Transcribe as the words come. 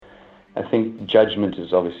I think judgment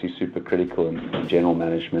is obviously super critical in general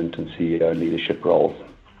management and CEO leadership roles.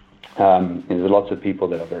 There's lots of people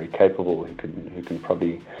that are very capable who can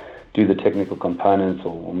probably do the technical components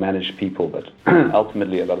or manage people, but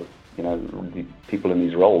ultimately a lot of the people in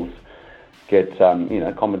these roles get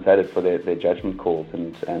compensated for their judgment calls,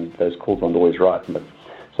 and those calls aren't always right. But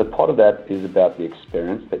so part of that is about the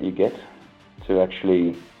experience that you get to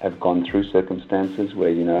actually have gone through circumstances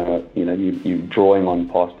where you're drawing on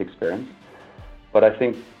past experience. But I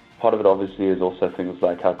think part of it obviously is also things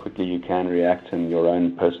like how quickly you can react and your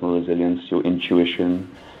own personal resilience, your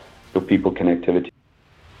intuition, your people connectivity.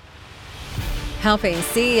 Helping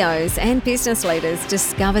CEOs and business leaders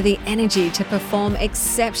discover the energy to perform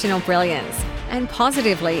exceptional brilliance and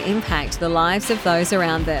positively impact the lives of those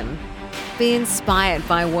around them. Be inspired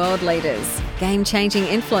by world leaders, game-changing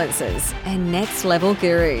influencers, and next-level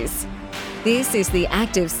gurus. This is the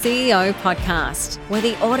Active CEO podcast, where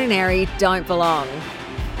the ordinary don't belong.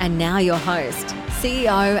 And now your host,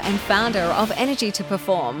 CEO and founder of Energy to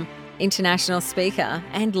Perform, international speaker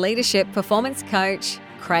and leadership performance coach,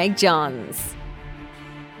 Craig Johns.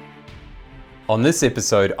 On this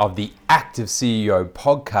episode of the Active CEO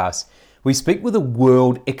podcast, we speak with a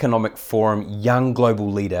World Economic Forum young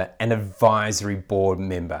global leader and advisory board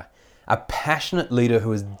member, a passionate leader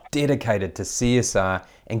who is dedicated to CSR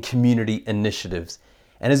and community initiatives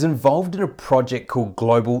and is involved in a project called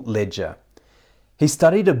Global Ledger. He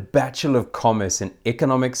studied a Bachelor of Commerce in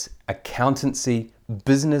Economics, Accountancy,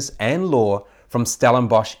 Business and Law from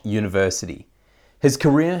Stellenbosch University. His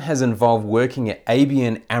career has involved working at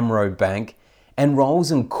ABN AMRO Bank and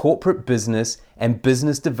roles in corporate business and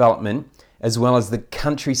business development, as well as the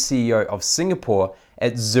country CEO of Singapore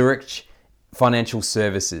at Zurich Financial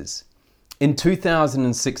Services. In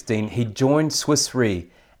 2016, he joined Swiss Re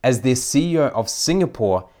as their CEO of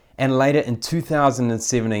Singapore, and later in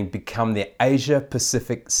 2017 become their Asia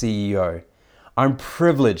Pacific CEO. I'm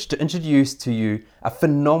privileged to introduce to you a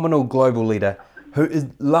phenomenal global leader who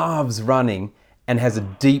loves running and has a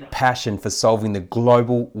deep passion for solving the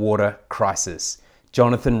global water crisis.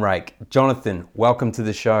 Jonathan Rake. Jonathan, welcome to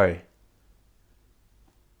the show.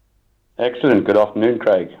 Excellent. Good afternoon,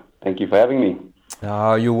 Craig. Thank you for having me.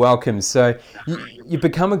 Oh, you're welcome. So you've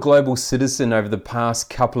become a global citizen over the past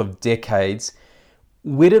couple of decades.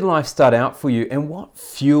 Where did life start out for you, and what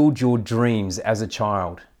fueled your dreams as a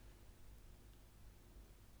child?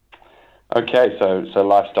 Okay, so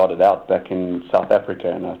life started out back in South Africa,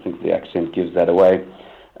 and I think the accent gives that away.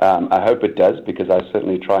 I hope it does, because I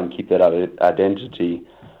certainly try and keep that identity,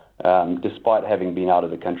 despite having been out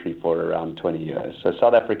of the country for around 20 years. So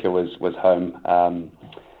South Africa was home.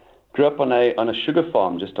 Grew up on a sugar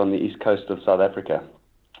farm just on the east coast of South Africa.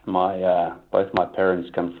 Both my parents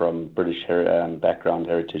come from British background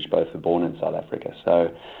heritage. Both were born in South Africa.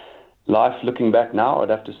 So life, looking back now, I'd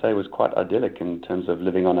have to say was quite idyllic in terms of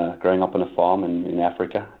growing up on a farm in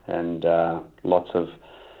Africa, and lots of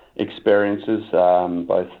experiences,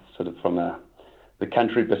 both sort of from the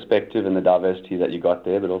country perspective and the diversity that you got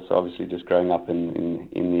there, but also obviously just growing up in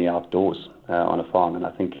the outdoors on a farm. And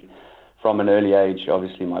I think from an early age,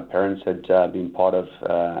 obviously my parents had been part of,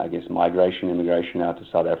 immigration out to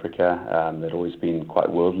South Africa. They'd always been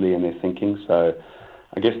quite worldly in their thinking. So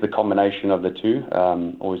I guess the combination of the two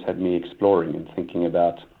always had me exploring and thinking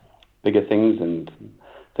about bigger things and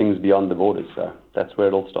things beyond the borders. So that's where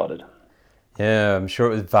it all started. Yeah, I'm sure it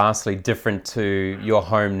was vastly different to your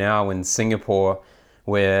home now in Singapore,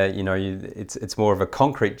 where it's more of a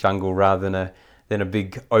concrete jungle rather than a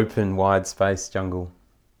big open wide space jungle.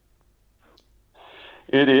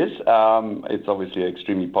 It is. It's obviously an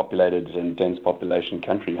extremely populated and dense population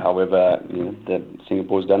country. However,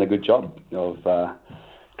 Singapore's done a good job of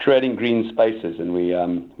creating green spaces, and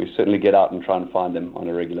we certainly get out and try and find them on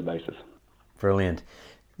a regular basis. Brilliant.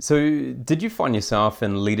 So did you find yourself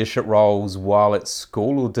in leadership roles while at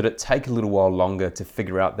school, or did it take a little while longer to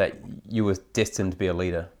figure out that you were destined to be a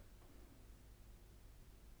leader?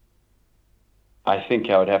 I think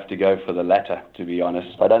I would have to go for the latter, to be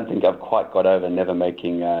honest. I don't think I've quite got over never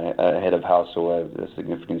making a head of house or a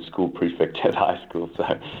significant school prefect at high school. So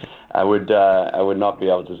I would not be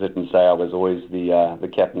able to sit and say I was always the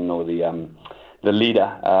captain or the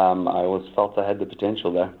leader. I always felt I had the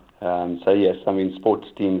potential, though. So yes, I mean, sports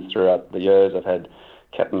teams throughout the years, I've had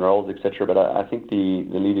captain roles, etc. But I think the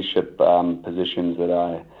leadership positions that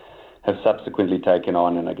I have subsequently taken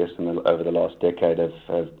on, and I guess over the last decade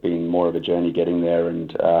have been more of a journey getting there,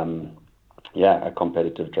 and a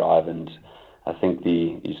competitive drive. And I think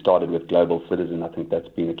you started with Global Citizen. I think that's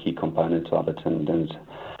been a key component of it, and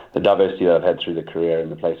the diversity that I've had through the career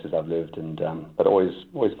and the places I've lived, and but always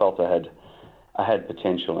felt I had I had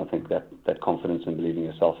potential. I think that confidence in believing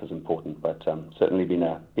yourself is important, but certainly been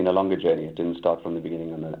a longer journey. It didn't start from the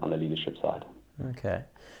beginning on the leadership side. Okay.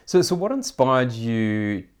 So what inspired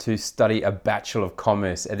you to study a Bachelor of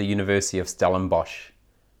Commerce at the University of Stellenbosch?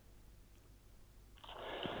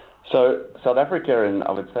 So South Africa, and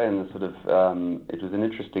I would say in the sort of, it was an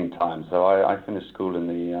interesting time. So I finished school in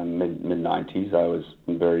the mid-90s. I was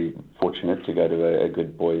very fortunate to go to a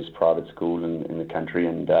good boys' private school in the country,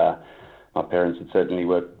 and my parents had certainly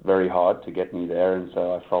worked very hard to get me there, and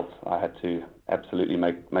so I felt I had to absolutely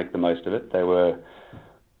make the most of it. They were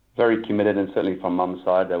very committed, and certainly from mum's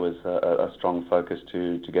side, there was a strong focus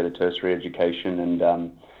to get a tertiary education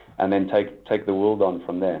and then take the world on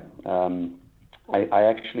from there. I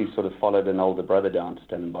actually sort of followed an older brother down to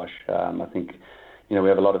Stellenbosch. I think, we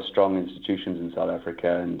have a lot of strong institutions in South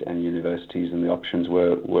Africa and universities, and the options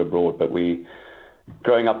were broad. But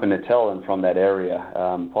growing up in Natal and from that area,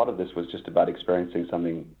 part of this was just about experiencing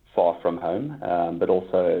something far from home, but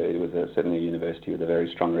also it was certainly a university with a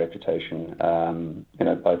very strong reputation,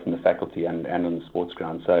 both in the faculty and on the sports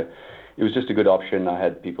ground. So it was just a good option. I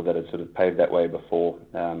had people that had sort of paved that way before.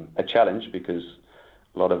 A challenge because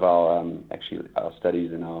a lot of our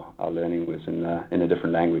studies and our learning was in a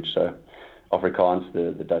different language. So Afrikaans,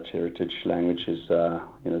 the Dutch heritage language, is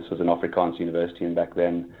this was an Afrikaans university, and back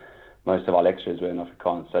then most of our lectures were in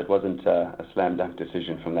Afrikaans. So it wasn't a slam dunk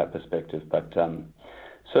decision from that perspective, but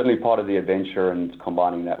certainly part of the adventure and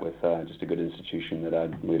combining that with just a good institution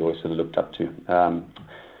that we'd always sort of looked up to.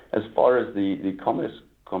 As far as the commerce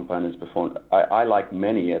components before, I like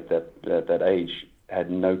many at that age, had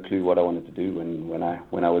no clue what I wanted to do when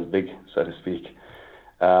I was big, so to speak.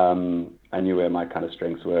 I knew where my kind of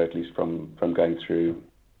strengths were, at least from going through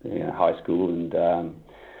high school, and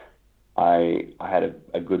I had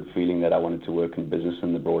a good feeling that I wanted to work in business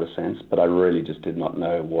in the broader sense, but I really just did not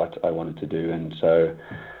know what I wanted to do. And so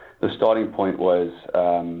the starting point was,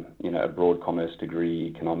 a broad commerce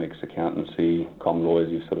degree, economics, accountancy, comm law, as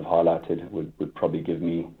you sort of highlighted, would probably give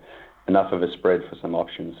me enough of a spread for some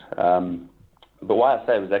options. But why I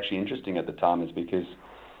say it was actually interesting at the time is because,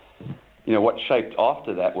 what shaped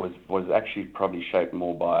after that was actually probably shaped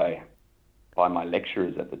more by my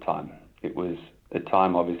lecturers at the time. It was a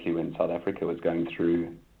time, obviously, when South Africa was going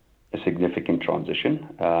through a significant transition,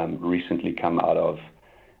 recently come out of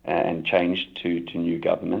and changed to new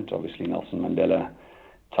government, obviously Nelson Mandela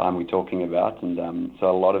time we're talking about, and so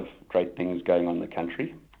a lot of great things going on in the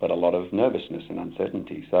country, but a lot of nervousness and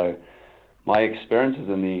uncertainty. So my experiences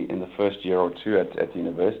in the first year or two at the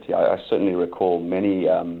university, I certainly recall many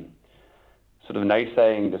sort of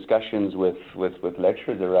naysaying discussions with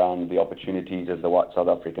lecturers around the opportunities as the white South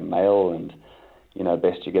African male, and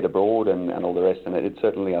best you get abroad and all the rest. And it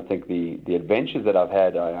certainly, I think the adventures that I've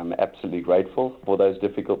had, I am absolutely grateful for those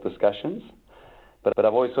difficult discussions. But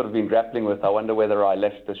I've always sort of been grappling with, I wonder whether I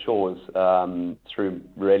left the shores through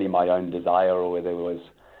really my own desire, or whether there was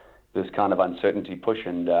this kind of uncertainty push.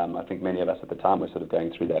 And I think many of us at the time were sort of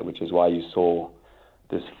going through that, which is why you saw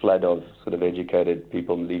this flood of sort of educated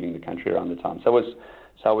people leaving the country around the time. So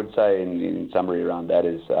I would say in summary around that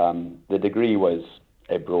is the degree was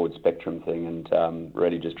a broad spectrum thing, and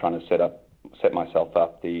really just trying to set myself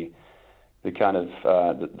up. The kind of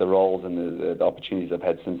the roles and the opportunities I've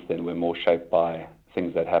had since then were more shaped by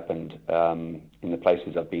things that happened in the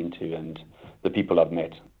places I've been to and the people I've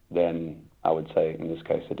met than, I would say, in this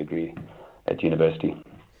case, a degree at university.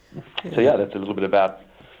 Yeah. So that's a little bit about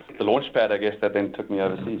the launch pad, I guess, that then took me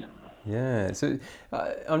overseas. Yeah, so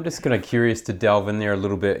I'm just kind of curious to delve in there a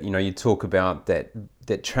little bit. You talk about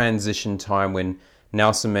that transition time when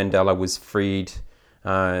Nelson Mandela was freed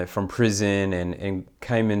from prison and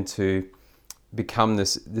came in to become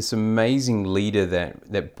this amazing leader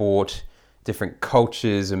that brought different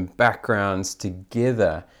cultures and backgrounds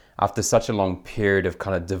together after such a long period of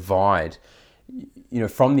kind of divide.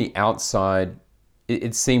 From the outside,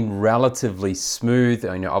 it seemed relatively smooth,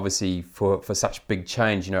 obviously for such big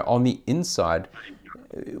change. On the inside,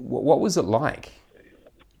 what was it like?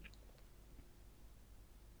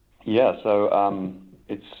 Yeah, so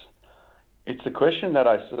it's a question that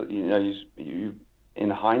you in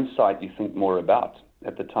hindsight you think more about.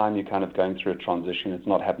 At the time, you're kind of going through a transition. It's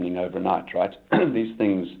not happening overnight, right? These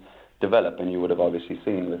things develop, and you would have obviously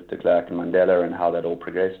seen with de Klerk and Mandela and how that all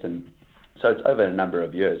progressed. And so it's over a number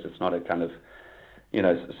of years. It's not a kind of,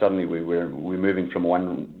 suddenly we're moving from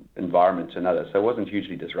one environment to another. So it wasn't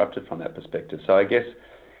hugely disruptive from that perspective. So I guess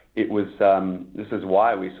it was, this is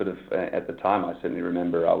why we sort of, at the time, I certainly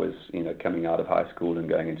remember I was, coming out of high school and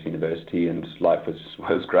going into university, and life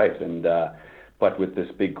was great. but with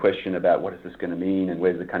this big question about what is this going to mean and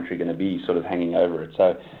where's the country going to be sort of hanging over it.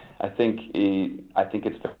 So I think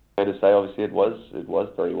it's fair to say, obviously, it was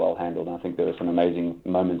very well handled. And I think there were some amazing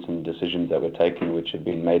moments and decisions that were taken, which have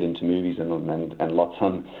been made into movies and lots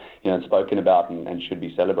on, spoken about and should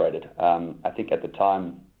be celebrated. I think at the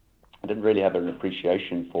time, I didn't really have an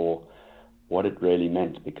appreciation for what it really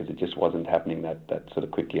meant, because it just wasn't happening that sort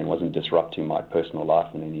of quickly and wasn't disrupting my personal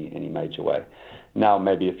life in any major way. Now,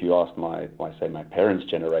 maybe if you ask my parents'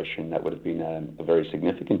 generation, that would have been a very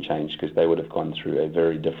significant change, because they would have gone through a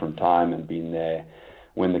very different time and been there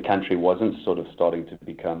when the country wasn't sort of starting to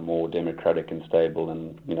become more democratic and stable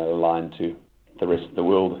and, aligned to the rest of the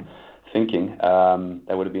world thinking.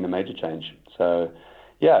 That would have been a major change. So,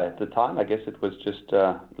 yeah, at the time, I guess it was just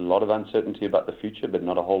a lot of uncertainty about the future, but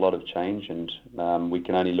not a whole lot of change. And we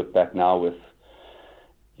can only look back now with,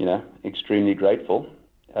 extremely grateful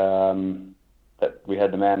that we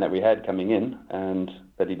had the man that we had coming in, and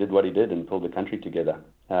that he did what he did and pulled the country together.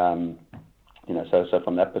 So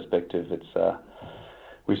from that perspective, it's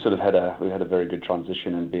we sort of had a very good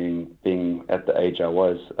transition, and being at the age I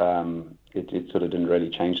was, it sort of didn't really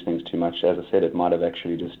change things too much. As I said, it might have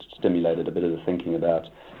actually just stimulated a bit of the thinking about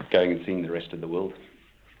going and seeing the rest of the world.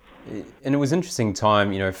 And it was an interesting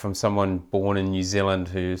time, from someone born in New Zealand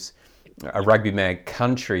who's a rugby mad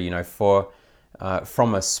country,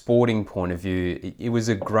 from a sporting point of view, it was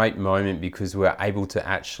a great moment, because we were able to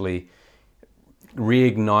actually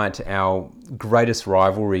reignite our greatest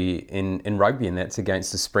rivalry in rugby, and that's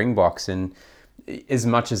against the Springboks. And as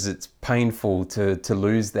much as it's painful to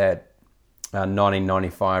lose that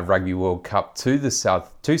 1995 Rugby World Cup to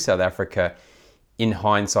South Africa, in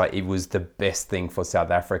hindsight, it was the best thing for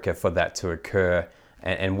South Africa for that to occur.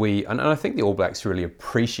 And I think the All Blacks really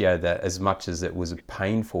appreciated that, as much as it was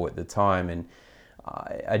painful at the time. And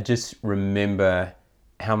I just remember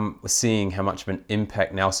seeing how much of an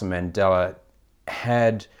impact Nelson Mandela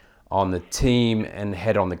had on the team and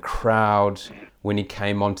had on the crowd when he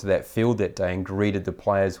came onto that field that day and greeted the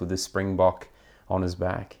players with the Springbok on his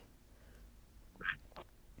back.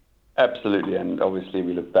 Absolutely, and obviously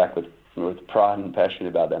we look back with pride and passion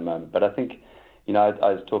about that moment. But I think, I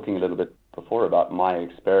was talking a little bit before about my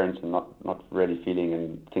experience and not really feeling,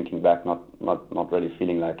 and thinking back, not really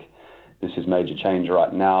feeling like this is major change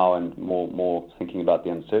right now, and more thinking about the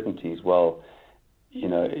uncertainties. Well,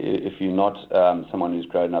 if you're not someone who's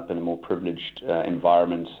grown up in a more privileged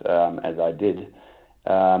environment, as I did,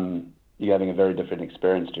 you're having a very different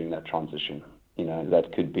experience during that transition.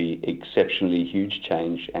 That could be exceptionally huge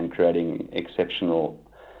change and creating exceptional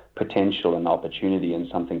potential and opportunity, and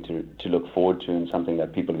something to look forward to, and something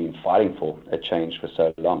that people have been fighting for, a change for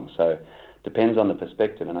so long. So depends on the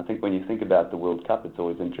perspective. And I think when you think about the World Cup, it's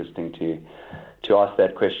always interesting to ask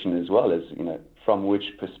that question as well, as, from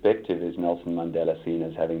which perspective is Nelson Mandela seen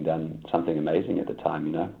as having done something amazing at the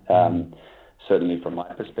time, Certainly from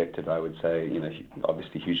my perspective, I would say,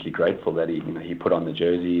 obviously hugely grateful that he put on the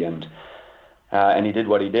jersey and he did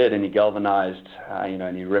what he did, and he galvanized,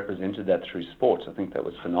 and he represented that through sports. I think that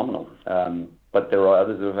was phenomenal. But there are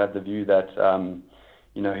others who have had the view that,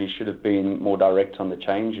 he should have been more direct on the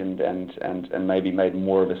change and maybe made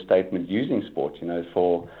more of a statement using sport,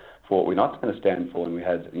 for what we're not going to stand for. And we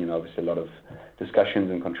had, obviously a lot of discussions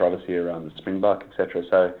and controversy around the Springbok, etc.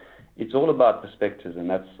 So it's all about perspectives, and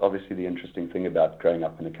that's obviously the interesting thing about growing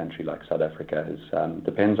up in a country like South Africa. Is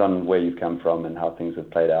depends on where you've come from and how things have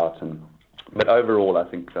played out. But overall, I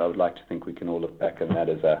would like to think we can all look back on that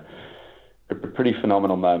as a pretty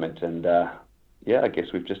phenomenal moment. And I guess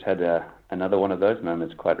we've just had another one of those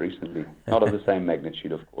moments quite recently. Not of the same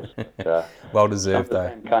magnitude, of course. But, well deserved, though.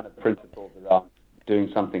 Same kind of principles around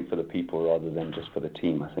doing something for the people rather than just for the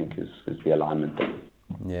team, I think, is the alignment there.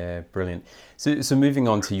 Yeah, brilliant. So moving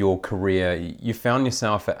on to your career, you found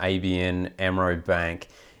yourself at ABN AMRO Bank,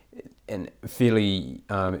 and fairly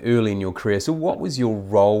early in your career. So what was your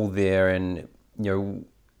role there, and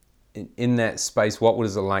in that space, what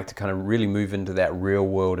was it like to kind of really move into that real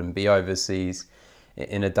world and be overseas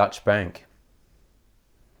in a Dutch bank?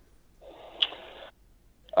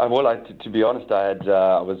 To be honest, I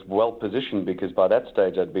was well positioned, because by that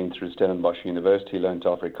stage I'd been through Stellenbosch University, learned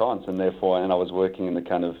Afrikaans, and I was working in the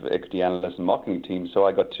kind of equity analyst and marketing team. So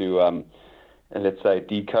I got to let's say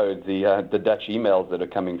decode the Dutch emails that are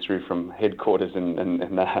coming through from headquarters in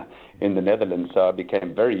the Netherlands. So I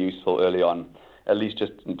became very useful early on, at least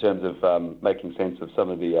just in terms of making sense of some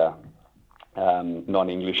of the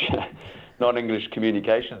non-English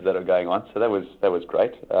communications that are going on. So that was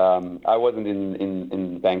great. I wasn't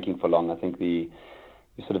in banking for long. I think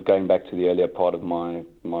sort of going back to the earlier part of my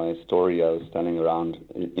story, I was standing around,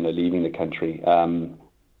 leaving the country.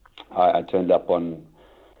 I turned up on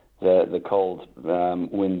the cold,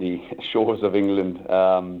 windy shores of England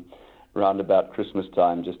round about Christmas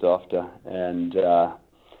time, just after, and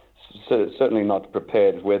certainly not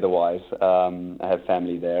prepared weather-wise. I have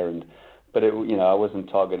family there, but I wasn't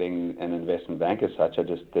targeting an investment bank as such.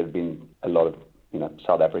 There'd been a lot of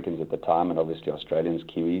South Africans at the time, and obviously Australians,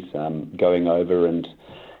 Kiwis, going over and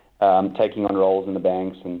taking on roles in the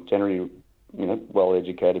banks, and generally, well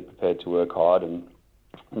educated, prepared to work hard, and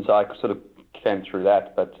so I sort of came through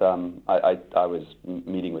that. But I was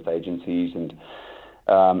meeting with agencies, and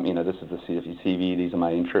this is the CV, these are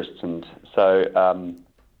my interests, and so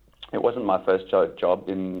it wasn't my first job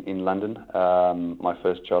in London. My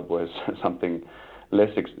first job was something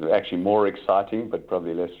actually more exciting, but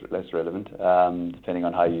probably less relevant, depending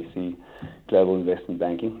on how you see global investment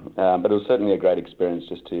banking. But it was certainly a great experience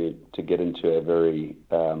just to get into a very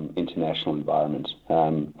international environment.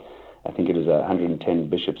 I think it was 110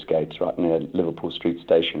 Bishopsgate, right near Liverpool Street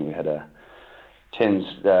Station. We had a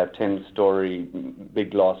 10-story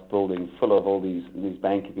big glass building full of all these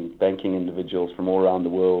banking individuals from all around the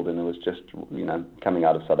world, and it was just coming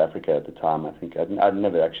out of South Africa at the time. I think I'd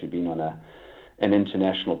never actually been on an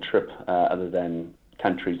international trip other than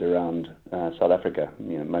countries around South Africa,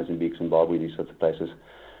 Mozambique, Zimbabwe, these sorts of places.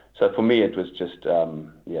 So for me, it was just it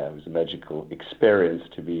was a magical experience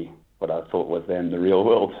to be what I thought was then the real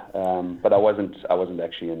world. But I wasn't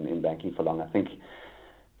actually in banking for long. I think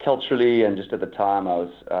culturally and just at the time, I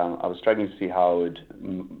was struggling to see how I would,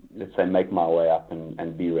 let's say, make my way up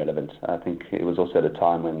and be relevant. I think it was also at a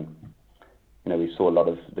time when we saw a lot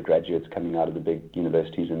of the graduates coming out of the big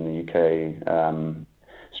universities in the UK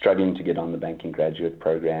struggling to get on the banking graduate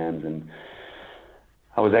programs, and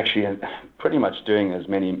I was actually pretty much doing as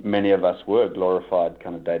many of us were, glorified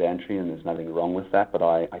kind of data entry, and there's nothing wrong with that, but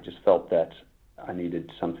I just felt that I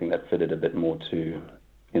needed something that fitted a bit more to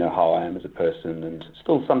how I am as a person, and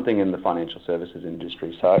still something in the financial services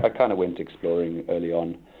industry. So I kind of went exploring early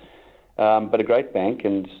on. But a great bank,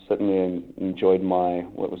 and certainly enjoyed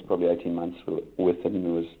what was probably 18 months with it, and it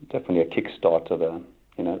was definitely a kickstart of a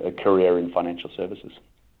career in financial services.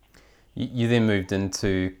 You then moved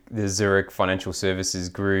into the Zurich Financial Services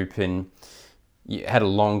Group, and you had a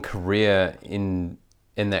long career in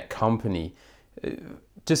that company.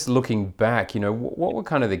 Just looking back, what were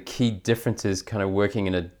kind of the key differences kind of working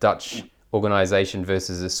in a Dutch organization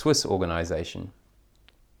versus a Swiss organization?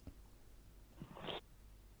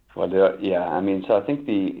 Well, so I think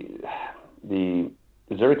the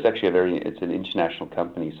Zurich's actually it's an international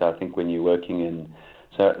company. So I think when you're working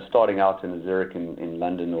starting out in a Zurich in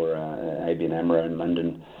London, or ABN AMRO in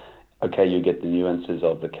London, okay, you get the nuances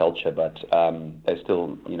of the culture, but they're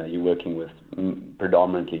still, you're working with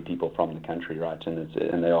predominantly people from the country, right?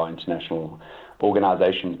 And they are international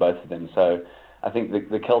organizations, both of them. So I think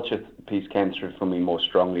the culture piece came through for me more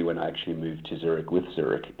strongly when I actually moved to Zurich with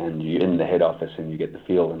Zurich, and you're in the head office and you get the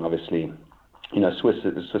feel. And obviously,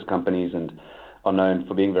 Swiss companies are known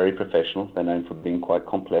for being very professional. They're known for being quite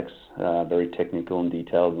complex, very technical and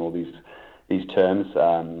detailed, and all these terms,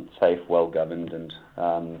 safe, well governed, and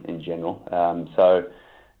in general. So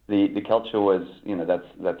the culture was,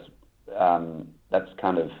 that's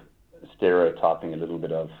kind of stereotyping a little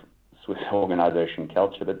bit of Swiss organization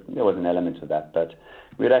culture, but there was an element of that. But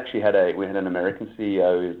we had an American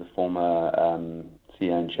CEO who's the former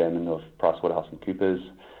CEO and chairman of PricewaterhouseCoopers.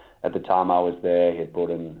 At the time I was there, he had brought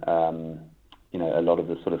in a lot of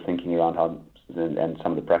the sort of thinking around how and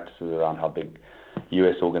some of the practices around how big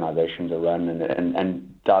US organizations are run,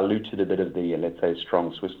 and diluted a bit of the, let's say,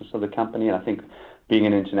 strong Swissness of the company. And I think being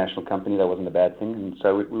an international company, that wasn't a bad thing. And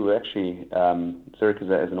so we were actually, Zurich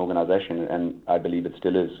as an organization, and I believe it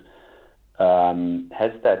still is,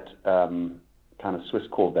 has that kind of Swiss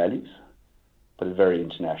core values, but it's very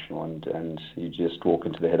international, and you just walk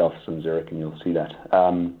into the head office in Zurich and you'll see that.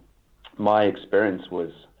 My experience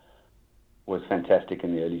was fantastic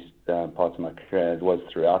in the early parts of my career. It was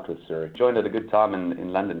throughout with Zurich. Joined at a good time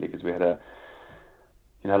in London, because we had a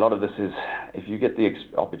lot of this is, if you get the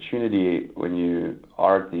opportunity when you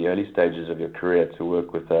are at the early stages of your career to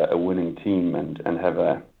work with a winning team and have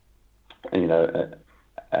a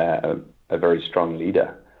very strong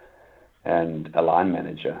leader and a line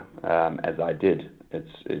manager, as I did, that's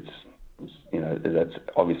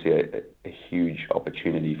obviously a huge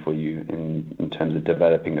opportunity for you in terms of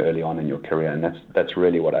developing early on in your career, and that's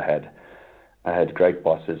really what I had. I had great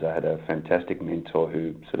bosses. I had a fantastic mentor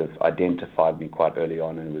who sort of identified me quite early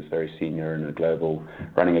on, and was very senior in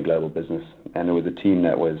running a global business. And it was a team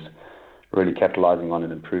that was really capitalizing on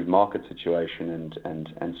an improved market situation,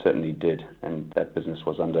 and certainly did. And that business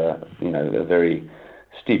was under a very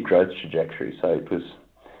steep growth trajectory. So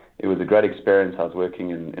it was a great experience. I was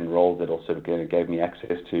working in roles that also gave me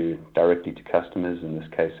access directly to customers. In this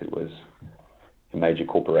case, it was major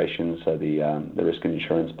corporations, so the risk and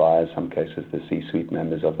insurance buyers, some cases the C-suite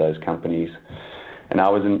members of those companies. And I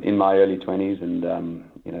was in my early 20s and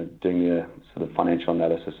doing the sort of financial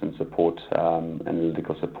analysis and support,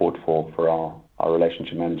 analytical support for our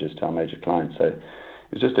relationship managers to our major clients. So it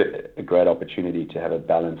was just a great opportunity to have a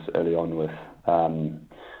balance early on with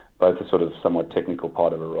both the sort of somewhat technical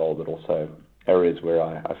part of a role, but also areas where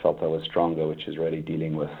I felt I was stronger, which is really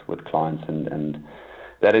dealing with clients and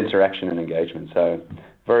that interaction and engagement. So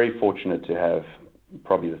very fortunate to have,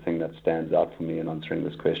 probably the thing that stands out for me in answering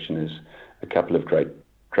this question is a couple of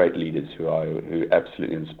great leaders who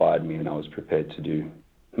absolutely inspired me, and I was prepared to do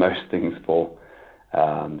most things for.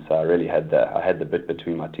 So I really had the bit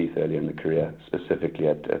between my teeth earlier in the career, specifically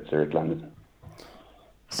at Zurich London.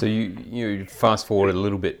 So you fast forward a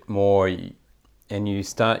little bit more, and you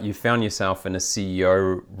found yourself in a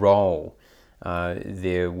CEO role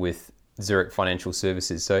there with Zurich Financial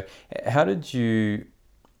Services. So how did you,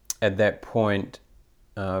 at that point,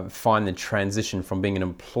 find the transition from being an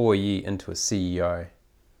employee into a CEO?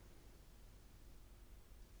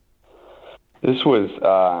 This was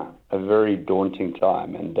a very daunting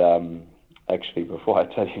time, and actually, before I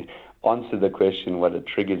answer the question, what it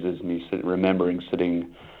triggers is me remembering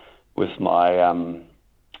sitting with my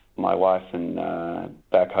wife and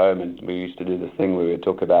back home, and we used to do the thing where we would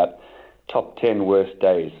talk about top 10 worst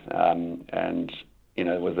days, and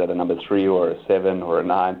was that a number 3 or a 7 or a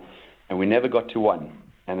 9, and we never got to 1,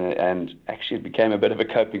 and actually it became a bit of a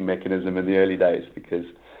coping mechanism in the early days, because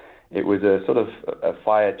it was a sort of a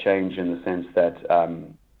fire change in the sense that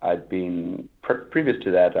I'd been, previous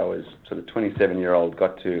to that, I was sort of 27-year-old,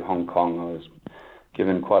 got to Hong Kong. I was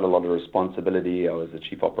given quite a lot of responsibility. I was the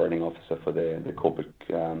chief operating officer for the corporate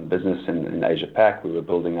business in Asia Pac. We were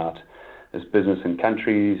building out this business in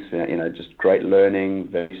countries, just great learning,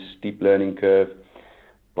 very steep learning curve.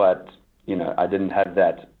 But, I didn't have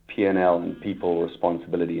that P&L and people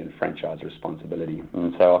responsibility and franchise responsibility.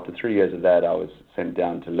 And so after 3 years of that, I was sent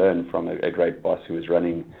down to learn from a great boss who was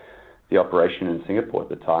running the operation in Singapore at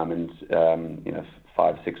the time. And,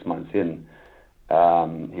 5-6 months in,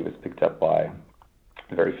 he was picked up by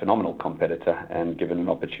a very phenomenal competitor and given an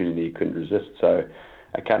opportunity he couldn't resist. So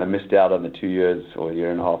I kind of missed out on the 2 years or a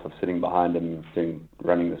year and a half of sitting behind him,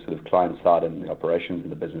 running the sort of client side and the operations of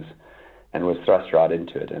the business, and was thrust right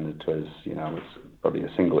into it. And it was, I was probably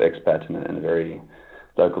a single expat in a very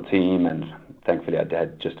local team, and thankfully I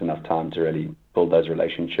had just enough time to really build those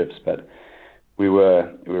relationships. But we were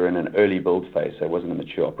in an early build phase, so it wasn't a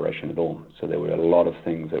mature operation at all. So there were a lot of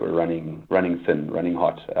things that were running thin, running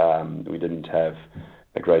hot. We didn't have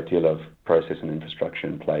a great deal of process and infrastructure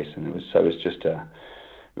in place, and it was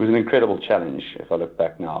an incredible challenge if I look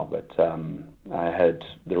back now. But I had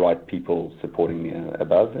the right people supporting me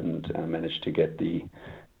above, and managed to get the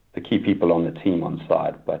key people on the team on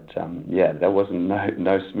side. But there wasn't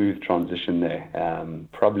no smooth transition there.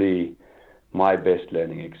 Probably my best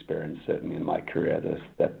learning experience, certainly in my career,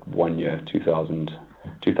 that 1 year,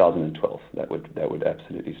 2012, that would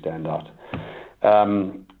absolutely stand out.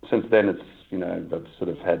 Since then, it's I've sort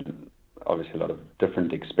of had obviously a lot of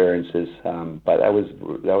different experiences, but that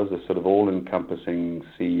was a sort of all-encompassing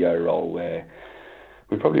CEO role where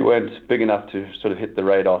we probably weren't big enough to sort of hit the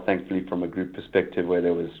radar, thankfully, from a group perspective where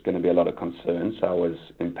there was going to be a lot of concern. So I was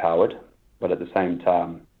empowered, but at the same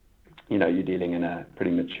time, you're dealing in a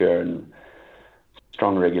pretty mature and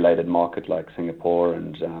strong regulated market like Singapore,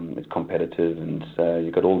 and it's competitive, and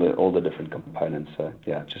you've got all the different components. So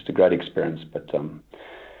just a great experience, but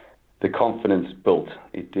the confidence built.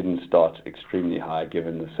 It didn't start extremely high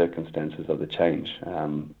given the circumstances of the change,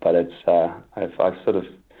 but it's I've sort of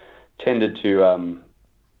tended to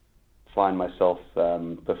find myself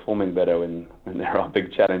performing better when there are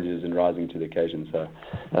big challenges and rising to the occasion. So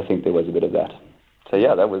I think there was a bit of that. So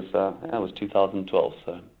that was 2012.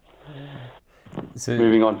 So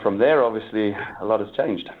moving on from there, obviously a lot has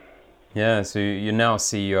changed. Yeah, so you're now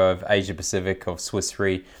CEO of Asia Pacific of Swiss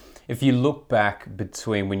Re. If you look back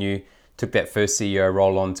between when you took that first CEO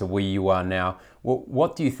role on to where you are now,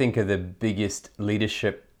 what do you think are the biggest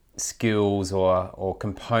leadership skills or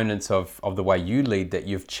components of the way you lead that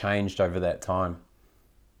you've changed over that time?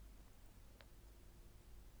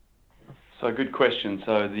 So good question.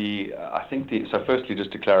 So firstly,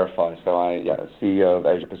 just to clarify, I CEO of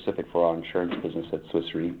Asia Pacific for our insurance business at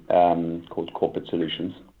Swiss Re, called Corporate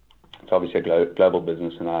Solutions. It's obviously a global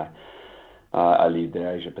business, and I lead the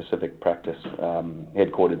Asia Pacific practice,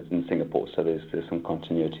 headquartered in Singapore. So there's some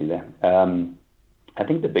continuity there. I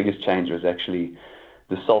think the biggest change was actually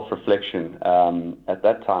self-reflection. At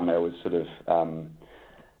that time, I was sort of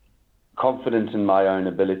confident in my own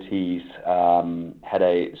abilities, had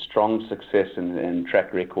a strong success and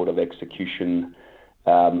track record of execution,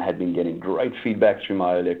 had been getting great feedback through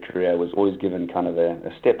my earlier career, was always given kind of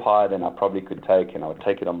a step higher than I probably could take, and I would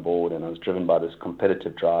take it on board, and I was driven by this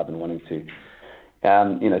competitive drive and wanting to,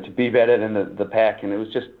 to be better than the pack, and it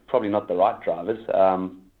was just probably not the right drivers,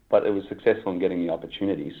 but it was successful in getting the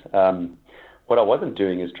opportunities. What I wasn't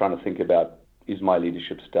doing is trying to think about, is my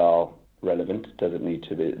leadership style relevant? Does it need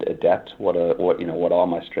to adapt? What are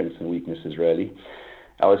my strengths and weaknesses really?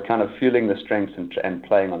 I was kind of feeling the strengths and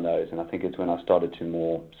playing on those, and I think it's when I started to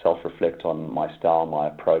more self-reflect on my style, my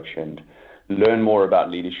approach, and learn more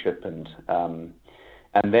about leadership, and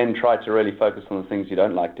then try to really focus on the things you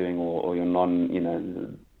don't like doing, or your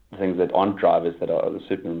things that aren't drivers that are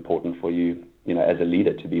super important for you, as a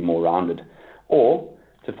leader, to be more rounded, or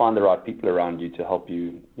to find the right people around you to help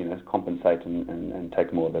you, compensate and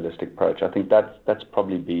take a more holistic approach. I think that's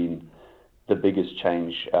probably been the biggest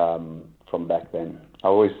change from back then. I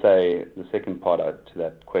always say the second part to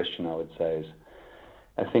that question, I would say, is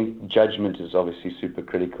I think judgment is obviously super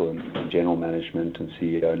critical in general management and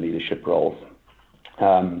CEO leadership roles.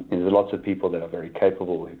 There's lots of people that are very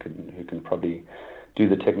capable who can probably do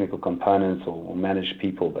the technical components or manage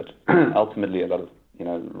people, but ultimately a lot of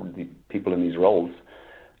the people in these roles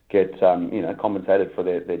get compensated for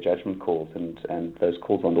their judgment calls, and those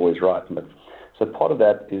calls aren't always right. But so part of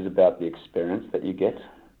that is about the experience that you get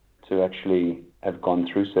to actually have gone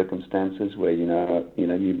through circumstances where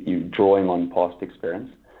you're drawing on past experience.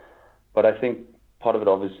 But I think part of it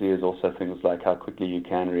obviously is also things like how quickly you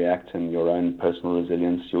can react, and your own personal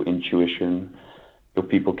resilience, your intuition, your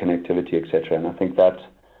people connectivity, etc. And I think that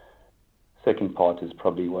second part is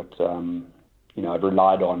probably what I've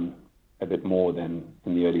relied on a bit more than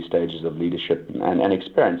in the early stages of leadership and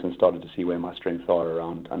experience, and started to see where my strengths are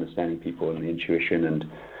around understanding people and the intuition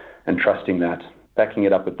and trusting that, backing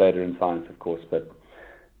it up with data and science, of course, but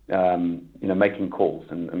making calls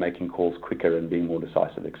and making calls quicker and being more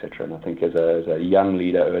decisive, etc. And I think as a young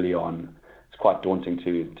leader early on, it's quite daunting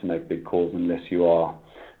to make big calls unless you are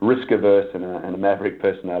risk averse and a maverick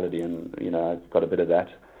personality, and I've got a bit of that.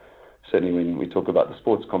 Certainly when we talk about the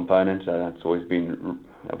sports component, I've always been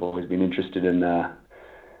interested in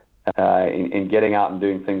getting out and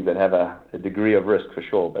doing things that have a degree of risk, for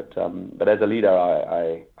sure. But as a leader,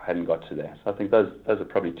 I hadn't got to there. So I think those are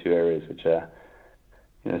probably two areas which are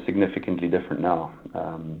significantly different now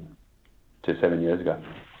to 7 years ago.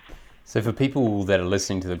 So for people that are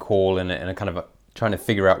listening to the call and are kind of trying to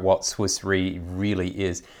figure out what Swiss Re really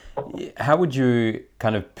is, how would you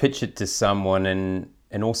kind of pitch it to someone,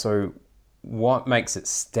 and also what makes it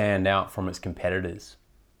stand out from its competitors?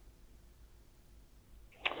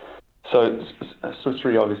 So Swiss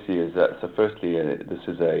Re obviously is so firstly, this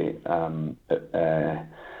is a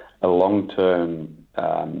long-term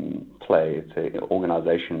play. It's an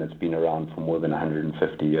organization that's been around for more than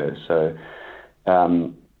 150 years. So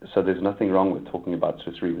there's nothing wrong with talking about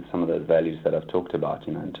Swiss Re with some of those values that I've talked about,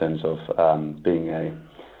 in terms of being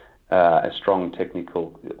a strong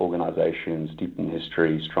technical organization, steeped in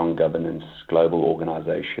history, strong governance, global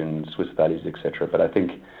organization, Swiss values, etc. But I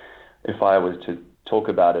think if I was to talk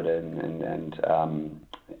about it and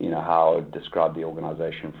how I would describe the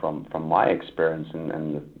organization from my experience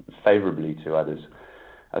and favorably to others,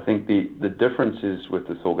 I think the differences with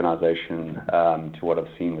this organization to what I've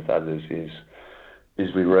seen with others is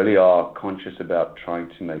we really are conscious about trying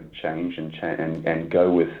to make change and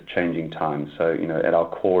go with changing times. So, at our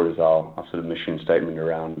core is our sort of mission statement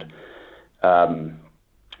around,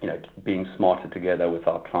 being smarter together with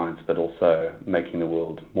our clients, but also making the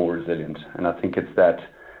world more resilient. And I think it's that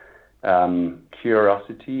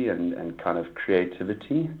curiosity and kind of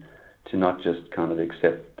creativity to not just kind of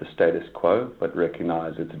accept the status quo, but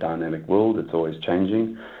recognize it's a dynamic world, it's always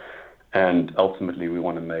changing. And ultimately, we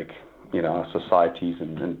want to make our societies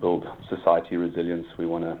and build society resilience. We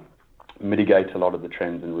want to mitigate a lot of the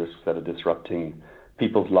trends and risks that are disrupting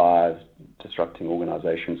people's lives, disrupting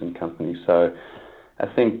organizations and companies. So I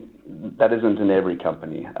think that isn't in every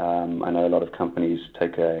company. I know a lot of companies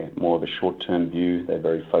take more of a short-term view. They're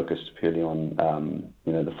very focused purely on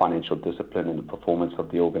the financial discipline and the performance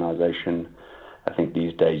of the organization. I think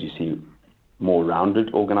these days you see more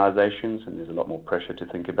rounded organizations, and there's a lot more pressure to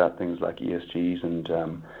think about things like ESGs and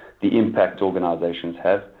the impact organizations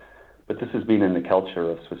have. But this has been in the culture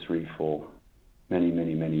of Swiss Re for many,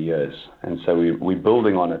 many, many years. And so we're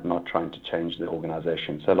building on it, not trying to change the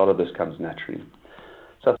organization. So a lot of this comes naturally.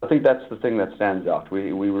 So I think that's the thing that stands out.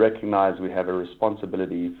 We recognize we have a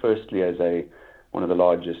responsibility, firstly, as a one of the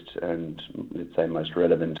largest and, let's say, most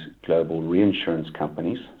relevant global reinsurance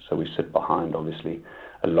companies. So we sit behind, obviously,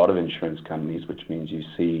 a lot of insurance companies, which means you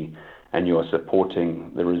see and you are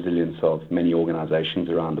supporting the resilience of many organizations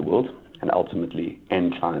around the world and ultimately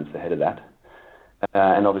end clients ahead of that.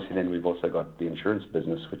 And obviously then we've also got the insurance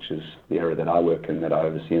business, which is the area that I work in, that I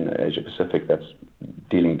oversee in the Asia Pacific, that's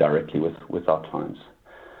dealing directly with our clients.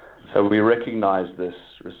 So we recognize this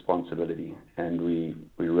responsibility, and we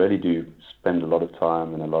really do spend a lot of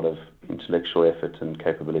time and a lot of intellectual effort and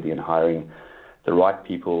capability in hiring the right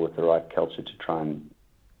people with the right culture to try and,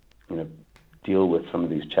 deal with some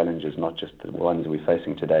of these challenges, not just the ones we're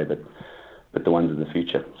facing today, but the ones in the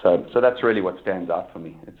future. So that's really what stands out for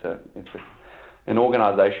me. It's an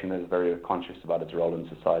organization that is very conscious about its role in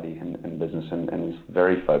society and business, and is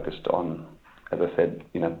very focused on, as I said,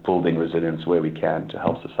 building resilience where we can to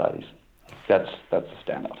help societies. That's a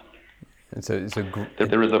standout. And so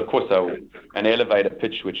there is, of course, an elevator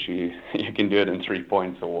pitch which you can do it in 3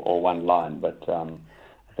 points or one line, but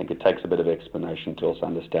I think it takes a bit of explanation to also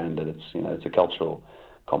understand that it's a cultural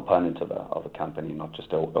component of a company, not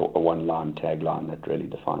just a one-line tagline that really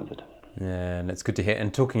defines it. Yeah, and it's good to hear.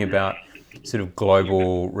 And talking about sort of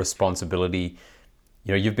global responsibility,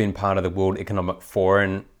 you've been part of the World Economic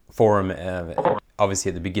Forum, obviously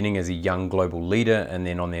at the beginning as a young global leader, and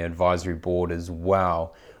then on the advisory board as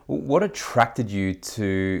well. What attracted you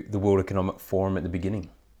to the World Economic Forum at the beginning?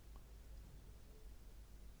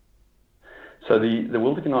 So the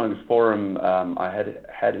World Economic Forum, I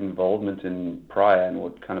had involvement in prior, and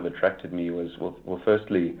what kind of attracted me was, well,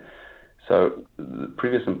 firstly, so the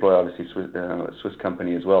previous employer, obviously Swiss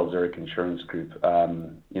company as well, Zurich Insurance Group,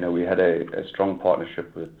 we had a strong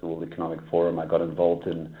partnership with the World Economic Forum. I got involved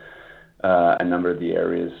in a number of the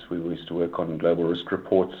areas. We used to work on global risk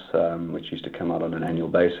reports, which used to come out on an annual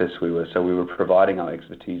basis. We were providing our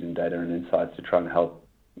expertise and data and insights to try and help,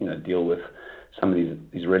 deal with some of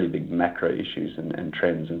these really big macro issues and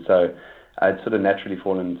trends. And so I'd sort of naturally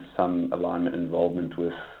fallen into some alignment and involvement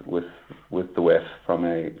with the WEF from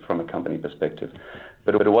a company perspective.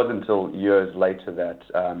 But it wasn't until years later that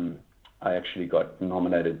I actually got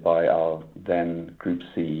nominated by our then group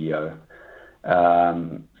CEO.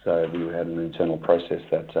 So we had an internal process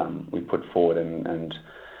that we put forward, and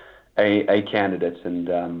a candidate, and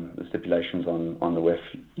the stipulations on the WEF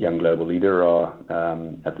Young Global Leader are,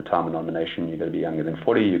 at the time of nomination, you've got to be younger than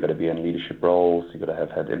 40, you've got to be in leadership roles, you've got to have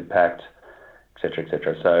had impact, et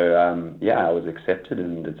cetera. So, I was accepted,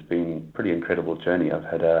 and it's been a pretty incredible journey. I've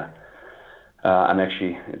had I'm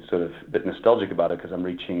actually, it's sort of a bit nostalgic about it because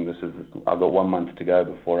I've got 1 month to go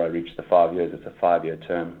before I reach the 5 years. It's a 5-year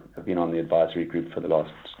term. I've been on the advisory group for the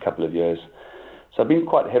last couple of years. So I've been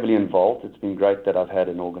quite heavily involved. It's been great that I've had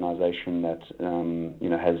an organization that,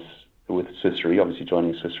 has, with Swiss Re, obviously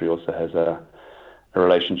joining Swiss Re also has a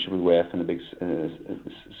relationship with WEF and a big,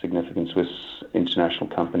 significant Swiss international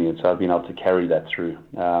company. And so I've been able to carry that through.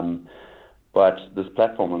 But this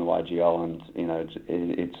platform on the YGL, and,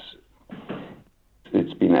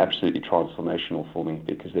 it's been absolutely transformational for me,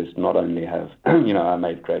 because there's not only have, I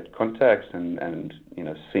made great contacts and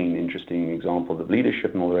seen interesting examples of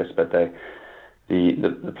leadership and all the rest, but the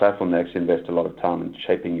platform, they actually invest a lot of time in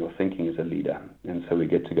shaping your thinking as a leader. And so we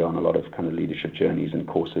get to go on a lot of kind of leadership journeys and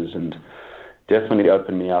courses, and definitely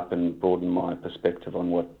opened me up and broadened my perspective on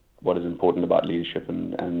what is important about leadership.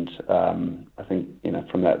 And I think,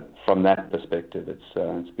 from that perspective, it's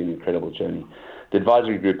been an incredible journey. The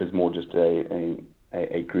advisory group is more just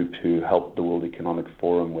a group who help the World Economic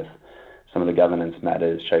Forum with some of the governance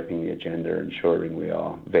matters, shaping the agenda, ensuring we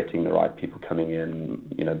are vetting the right people coming in,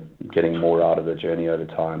 getting more out of the journey over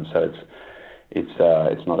time. So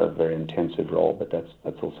it's not a very intensive role, but that's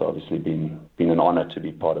also obviously been an honor to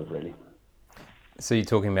be part of, really. So you're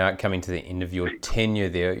talking about coming to the end of your tenure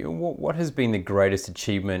there. What has been the greatest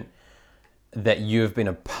achievement that you have been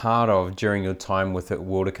a part of during your time with the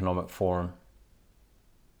World Economic Forum?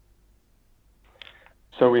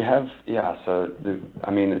 So we have,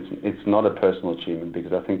 it's not a personal achievement,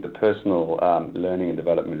 because I think the personal learning and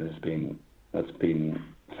development that's been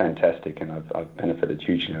fantastic, and I've benefited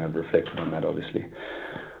hugely, and I've reflected on that, obviously.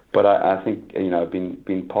 But I think, I've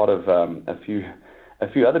been part of a few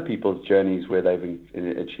other people's journeys where they've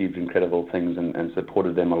achieved incredible things and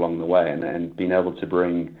supported them along the way, and been able to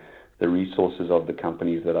bring the resources of the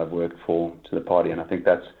companies that I've worked for to the party. And I think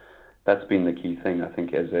that's been the key thing. I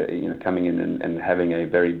think as coming in and having a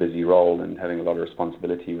very busy role and having a lot of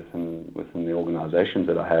responsibility within the organizations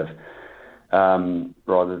that I have,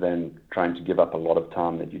 rather than trying to give up a lot of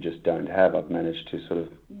time that you just don't have, I've managed to sort of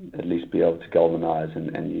at least be able to galvanize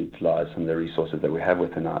and utilize some of the resources that we have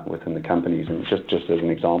within the companies. And just as an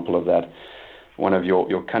example of that, one of your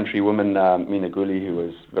countrywomen, Mina Guli, who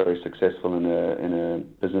was very successful in a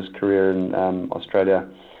business career in Australia,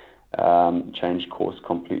 changed course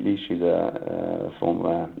completely. She's a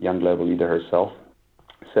former young global leader herself.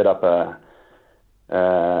 Set up a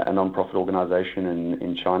non-profit organization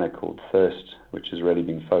in China called Thirst, which has really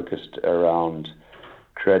been focused around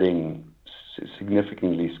creating,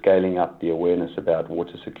 significantly scaling up the awareness about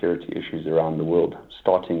water security issues around the world,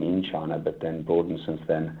 starting in China, but then broadened since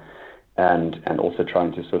then, and also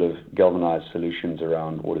trying to sort of galvanize solutions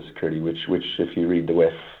around water security, which if you read the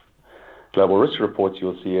WEF global risk reports,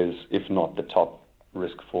 you'll see is, if not the top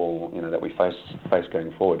risk for, that we face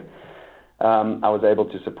going forward. I was able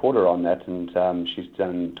to support her on that, and she's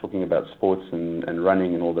done, talking about sports and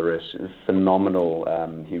running and all the rest, a phenomenal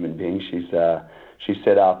human being. She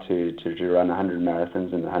set out to run 100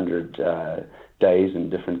 marathons in 100 days in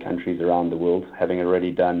different countries around the world, having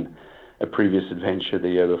already done a previous adventure the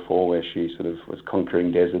year before where she sort of was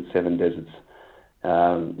conquering deserts, 7 deserts,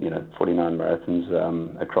 49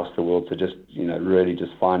 marathons across the world. So just, really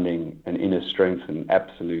just finding an inner strength and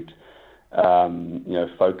absolute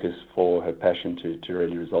focus for her passion to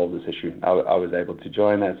really resolve this issue. I was able to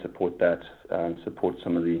join that, support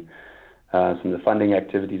some of the funding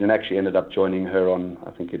activities, and actually ended up joining her on,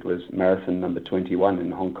 I think it was marathon number 21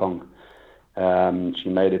 in Hong Kong. She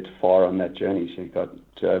made it far on that journey. She got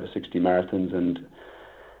to over 60 marathons, and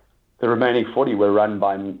the remaining 40 were run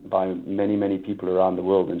by many, many people around the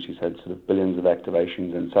world, and she's had sort of billions of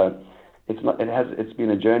activations. And so it's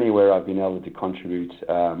been a journey where I've been able to contribute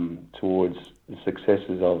towards the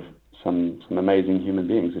successes of some amazing human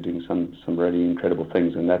beings who are doing some really incredible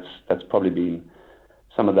things, and that's probably been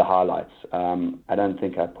some of the highlights. I don't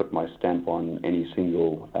think I put my stamp on any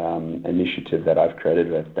single initiative that I've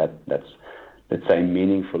created that's, let's say,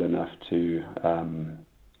 meaningful enough to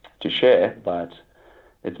share, but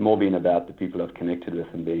it's more been about the people I've connected with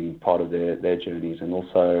and being part of their journeys. And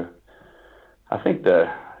also, I think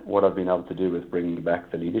what I've been able to do with bringing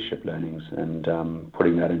back the leadership learnings and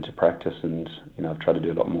putting that into practice. And, I've tried to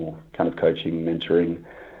do a lot more kind of coaching, mentoring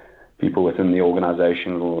people within the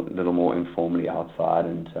organization, a little more informally outside.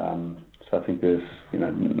 And so I think there's,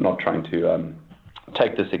 not trying to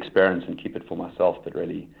take this experience and keep it for myself, but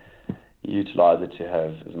really utilize it to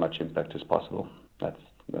have as much impact as possible.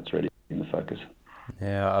 That's really been the focus.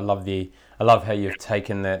 Yeah, I love how you've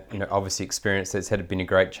taken that, obviously experience that's been a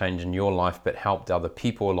great change in your life, but helped other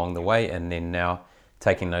people along the way, and then now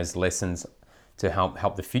taking those lessons to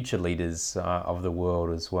help the future leaders of the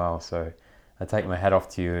world as well. So I take my hat off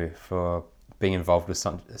to you for being involved with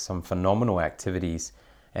some phenomenal activities,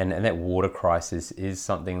 and that water crisis is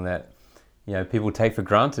something that people take for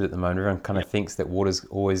granted at the moment. Everyone kind of thinks that water's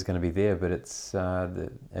always going to be there, but it's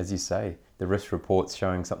as you say, the risk report's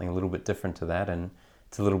showing something a little bit different to that, and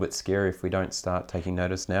it's a little bit scary if we don't start taking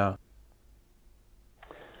notice now.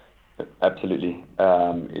 Absolutely.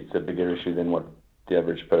 It's a bigger issue than what the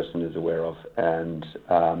average person is aware of, and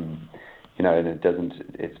and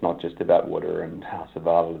it's not just about water and our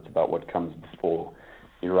survival, it's about what comes before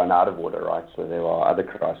you run out of water, right? So there are other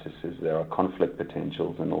crises, there are conflict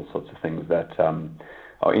potentials and all sorts of things that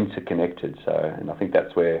are interconnected. So, and I think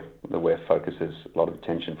that's where the WEF focuses a lot of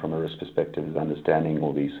attention from a risk perspective, is understanding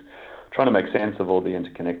all these, trying to make sense of all the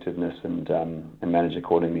interconnectedness and manage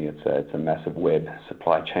accordingly. It's a massive web,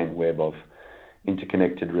 supply chain web of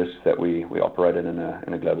interconnected risks that we operate in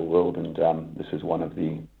a global world, and this is one of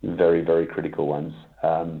the very, very critical ones.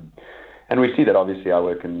 And we see that obviously I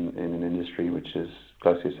work in an industry which is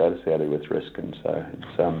closely associated with risk, and so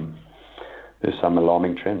there's some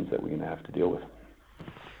alarming trends that we're going to have to deal with.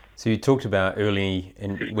 So you talked about early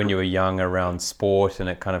when you were young around sport, and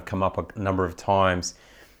it kind of come up a number of times.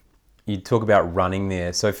 You talk about running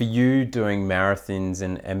there. So for you, doing marathons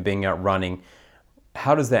and being out running,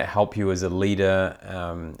 how does that help you as a leader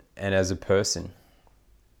and as a person?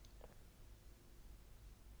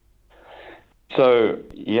 So,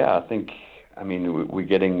 yeah, we're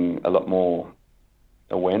getting a lot more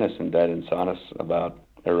awareness and data and science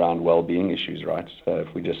around well-being issues, right? So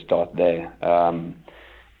if we just start there,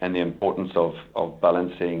 and the importance of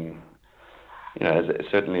balancing,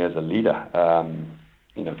 certainly as a leader,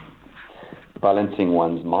 balancing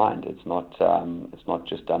one's mind. It's not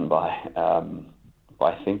just done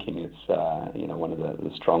by thinking. It's one of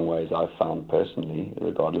the strong ways I've found personally,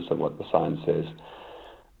 regardless of what the science says,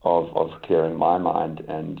 of clearing my mind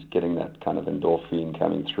and getting that kind of endorphin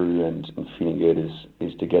coming through and feeling good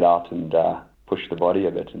is to get out and push the body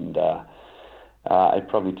a bit. And I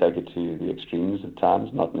probably take it to the extremes at times,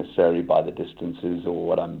 not necessarily by the distances or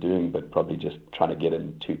what I'm doing, but probably just trying to get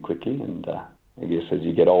in too quickly. And I guess as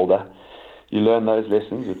you get older, you learn those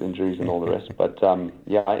lessons with injuries and all the rest. But I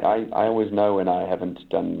always know when I haven't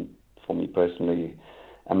done, for me personally,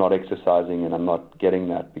 I'm not exercising and I'm not getting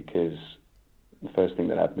that, because the first thing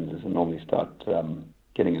that happens is I normally start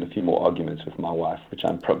getting in a few more arguments with my wife, which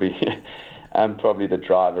I'm probably the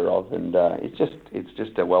driver of, and it's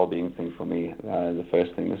just a well-being thing for me. The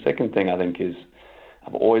first thing. The second thing I think is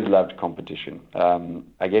I've always loved competition.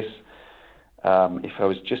 I guess if I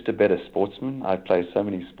was just a better sportsman, I played so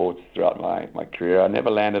many sports throughout my career. I never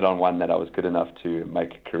landed on one that I was good enough to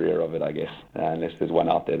make a career of it, I guess, unless there's one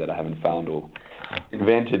out there that I haven't found or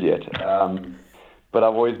invented yet. But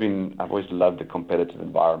I've always loved the competitive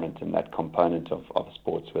environment and that component of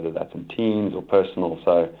sports, whether that's in teams or personal.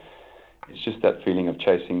 So it's just that feeling of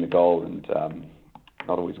chasing the goal and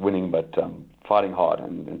not always winning, but fighting hard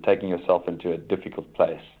and taking yourself into a difficult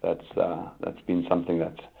place. That's been something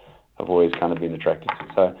that I've always kind of been attracted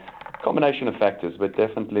to. So combination of factors, but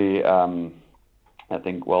definitely I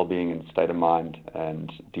think well-being and state of mind and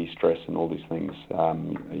de-stress and all these things.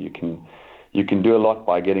 You can do a lot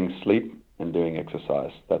by getting sleep and doing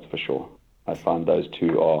exercise, that's for sure. I find those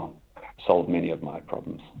two solve many of my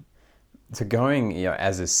problems. So going,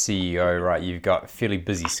 as a CEO, right, you've got a fairly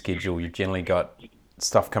busy schedule. You've generally got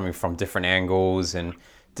stuff coming from different angles and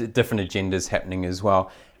different agendas happening as well.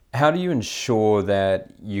 How do you ensure that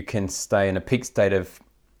you can stay in a peak state of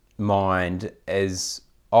mind as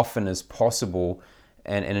often as possible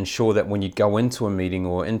and ensure that when you go into a meeting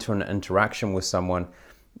or into an interaction with someone,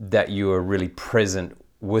 that you are really present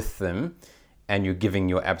with them and you're giving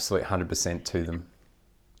your absolute 100% to them?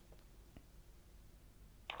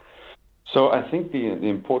 So I think the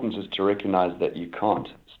importance is to recognize that you can't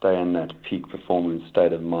stay in that peak performance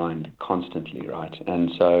state of mind constantly, right?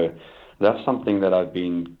 And so that's something that I've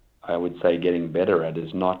been, I would say, getting better at,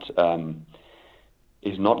 is not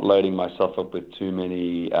loading myself up with too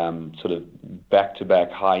many sort of back-to-back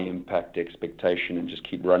high-impact expectation and just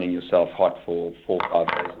keep running yourself hot for 4 or 5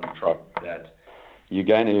 days on the trot. That you're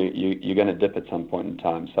going to dip at some point in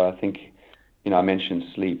time. So I think, I mentioned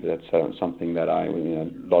sleep. That's something that a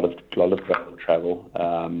lot of travel,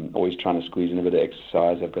 always trying to squeeze in a bit of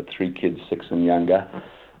exercise. I've got 3 kids, 6 and younger,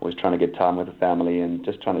 always trying to get time with the family and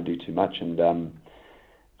just trying to do too much. And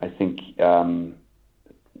I think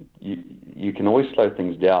you can always slow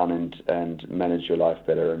things down and manage your life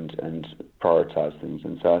better and prioritize things.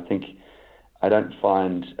 And so I think I don't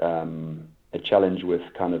find a challenge with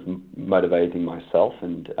kind of motivating myself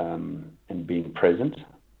and being present.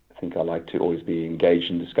 I think I like to always be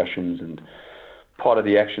engaged in discussions and part of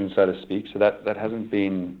the action, so to speak. So that hasn't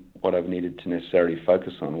been what I've needed to necessarily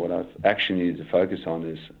focus on. What I've actually needed to focus on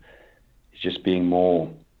is just being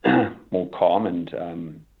more calm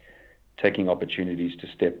and taking opportunities to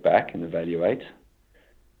step back and evaluate,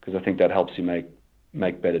 because I think that helps you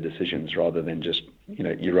make better decisions rather than just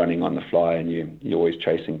you're running on the fly and you're always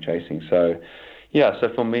chasing. So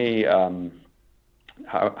so for me,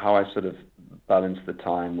 how I sort of balance the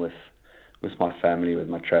time with my family, with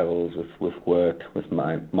my travels, with work, with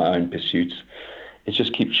my own pursuits, it's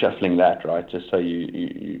just keep shuffling that, right? Just so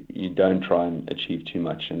you don't try and achieve too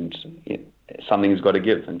much, and something's got to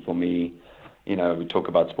give. And for me, we talk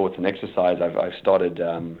about sports and exercise. I've started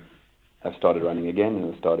running again,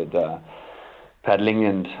 and I've started paddling,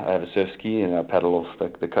 and I have a surf ski, and I paddle off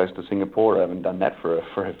the coast of Singapore. I haven't done that for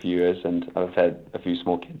a few years, and I've had a few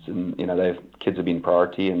small kids, and kids have been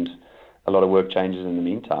priority, and a lot of work changes in the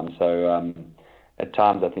meantime. So at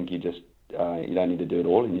times I think you don't need to do it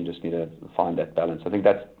all, and you just need to find that balance. I think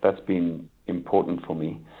that's been important for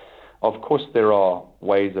me. Of course, there are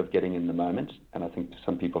ways of getting in the moment, and I think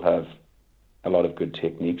some people have a lot of good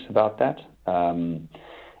techniques about that.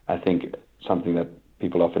 I think something that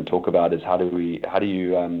people often talk about is how do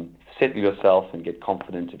you settle yourself and get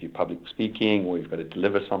confident if you're public speaking or you've got to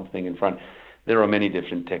deliver something in front. There are many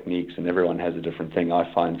different techniques, and everyone has a different thing.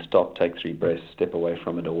 I find stop, take 3 breaths, step away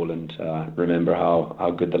from it all, and remember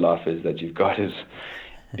how good the life is that you've got is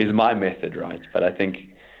my method, right? But I think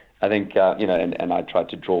and I try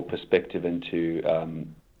to draw perspective into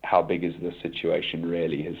how big is the situation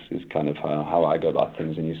really is kind of how I go about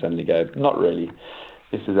things, and you suddenly go, not really.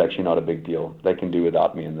 This is actually not a big deal. They can do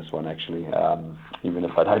without me in this one, actually, even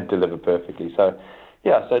if I don't deliver perfectly. So,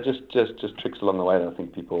 so just tricks along the way that I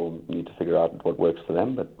think people need to figure out what works for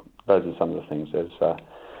them. But those are some of the things.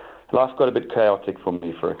 Life got a bit chaotic for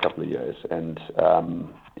me for a couple of years, and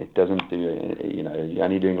it doesn't do. You're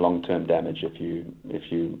only doing long-term damage if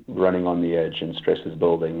you running on the edge and stress is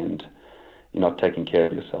building and you're not taking care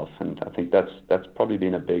of yourself. And I think that's probably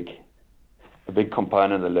been a big a big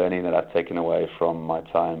component of the learning that I've taken away from my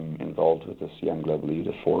time involved with this Young Global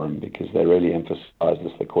Leader Forum, because they really emphasize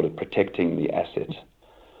this, they call it protecting the asset.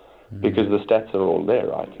 Because the stats are all there,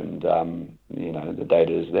 right? And, the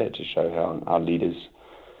data is there to show how our leaders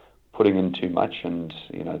putting in too much and,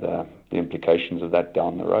 the implications of that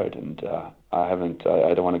down the road. And I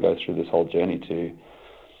don't want to go through this whole journey to,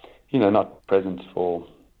 not present for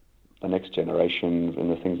the next generation and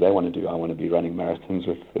the things they want to do. I want to be running marathons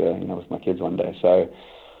with my kids one day. So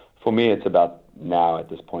for me, it's about now at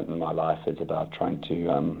this point in my life, it's about trying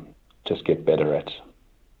to just get better at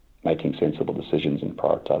making sensible decisions and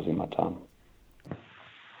prioritizing my time.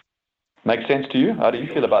 Makes sense to you? How do you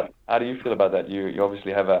feel about that? You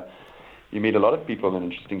obviously you meet a lot of people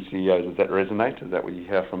and interesting CEOs. Does that resonate? Is that what you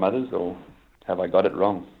hear from others, or have I got it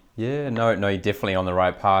wrong? Yeah, no, you're definitely on the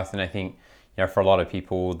right path. And I think, for a lot of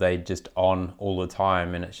people, they just on all the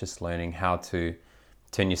time, and it's just learning how to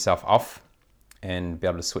turn yourself off and be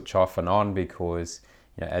able to switch off and on, because,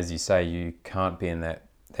 as you say, you can't be in that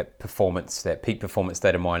peak performance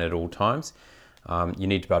state of mind at all times. You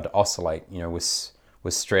need to be able to oscillate,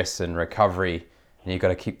 with stress and recovery, and you've got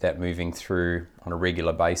to keep that moving through on a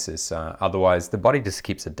regular basis. Otherwise, the body just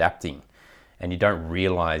keeps adapting, and you don't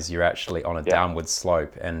realize you're actually on a downward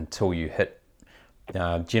slope until you hit.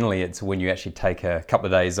 Generally, it's when you actually take a couple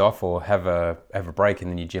of days off or have a break, and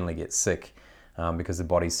then you generally get sick because the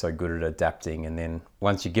body's so good at adapting. And then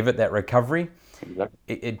once you give it that recovery,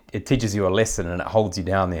 it teaches you a lesson, and it holds you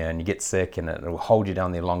down there, and you get sick, and it will hold you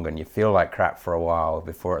down there longer, and you feel like crap for a while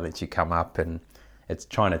before it lets you come up, and it's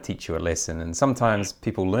trying to teach you a lesson. And sometimes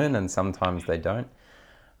people learn, and sometimes they don't.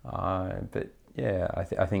 But yeah,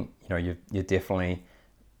 I think you're definitely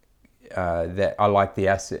that. I like the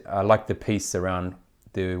asset. I like the piece around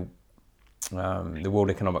the World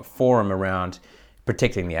Economic Forum around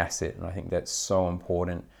protecting the asset, and I think that's so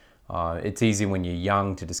important. It's easy when you're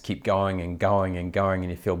young to just keep going and going and going,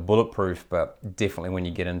 and you feel bulletproof. But definitely when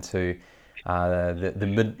you get into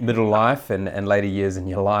the middle life and later years in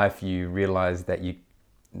your life, you realize that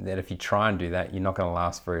if you try and do that, you're not going to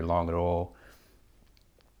last very long at all.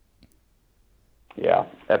 Yeah,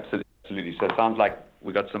 absolutely. So it sounds like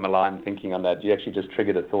we got some aligned thinking on that. You actually just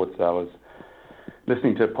triggered a thought. So I was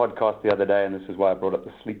listening to a podcast the other day, and this is why I brought up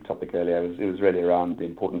the sleep topic earlier. It was really around the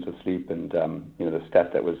importance of sleep, and the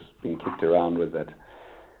stat that was being kicked around was that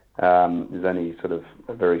there's only sort of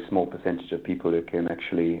a very small percentage of people who can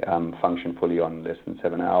actually function fully on less than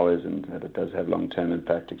 7 hours, and that it does have long-term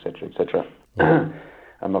impact, etc., etc. Yeah.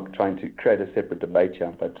 I'm not trying to create a separate debate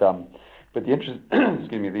here, but the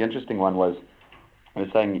interesting one was, I was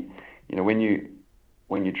saying, when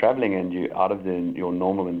you're traveling and you're out of your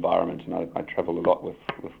normal environment, and I travel a lot with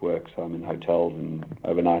work, so I'm in hotels and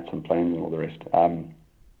overnights and planes and all the rest,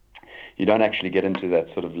 you don't actually get into that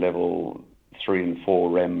sort of level 3 and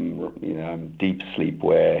 4 REM, deep sleep,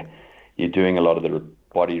 where you're doing a lot of the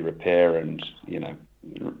body repair and,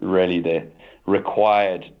 really the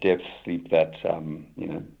required depth sleep that,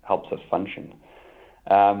 helps us function.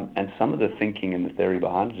 And some of the thinking and the theory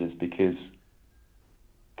behind it is because,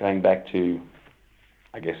 going back to,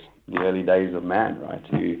 I guess, the early days of man, right?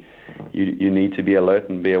 You need to be alert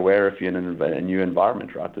and be aware if you're in a new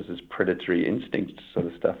environment, right? This is predatory instinct sort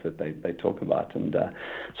of stuff that they talk about, and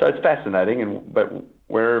so it's fascinating. But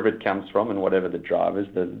wherever it comes from and whatever the drive is,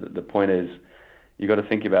 the point is, you got to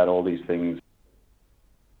think about all these things.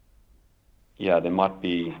 Yeah, there might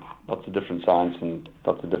be lots of different science and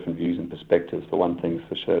lots of different views and perspectives. But one thing's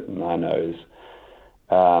for certain, I know, is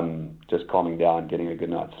just calming down, getting a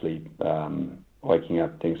good night's sleep, waking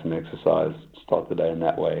up, doing some exercise, start the day in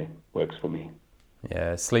that way works for me.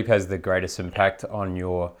 Yeah, sleep has the greatest impact on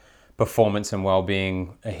your performance and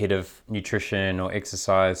well-being ahead of nutrition or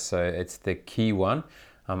exercise. So it's the key one.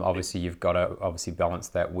 Obviously, you've got to balance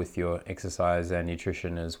that with your exercise and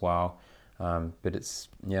nutrition as well. But it's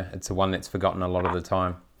the one that's forgotten a lot of the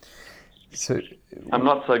time. So I'm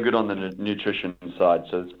not so good on the nutrition side,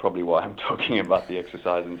 so that's probably why I'm talking about the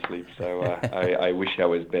exercise and sleep. So I wish I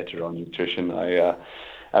was better on nutrition.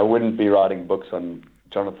 I wouldn't be writing books on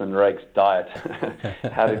Jonathan Rake's diet,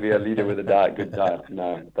 how to be a leader with a good diet.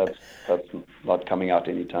 No, that's not coming out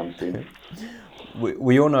anytime soon.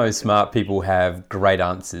 We all know smart people have great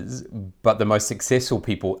answers, but the most successful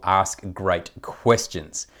people ask great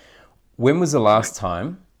questions. When was the last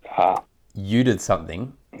time you did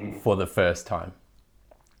something for the first time?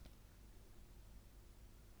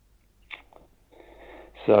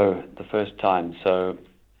 So the first time,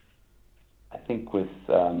 I think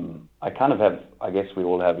I kind of have, I guess we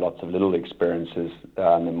all have lots of little experiences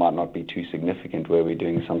that might not be too significant where we're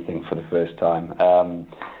doing something for the first time.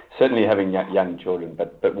 Certainly having young children,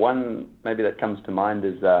 but one maybe that comes to mind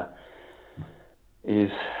is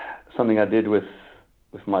something I did with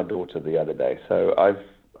my daughter the other day. So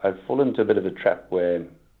I've fallen into a bit of a trap where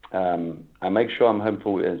I make sure I'm home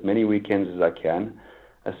for as many weekends as I can.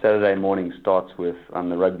 A Saturday morning starts with,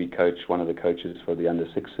 I'm the rugby coach, one of the coaches for the under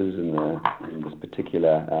sixes in this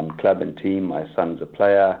particular club and team. My son's a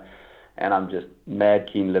player, and I'm just mad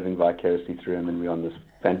keen living vicariously through him, and we're on this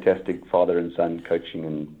fantastic father and son coaching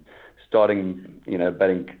and starting,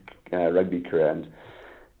 budding rugby career.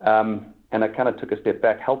 And I kind of took a step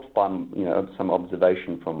back, helped by some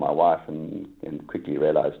observation from my wife, and quickly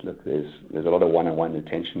realized, look, there's a lot of one-on-one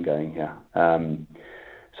attention going here.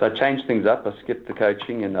 So I changed things up. I skipped the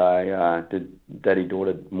coaching and I did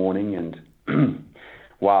daddy-daughter morning, and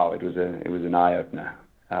wow, it was an eye-opener.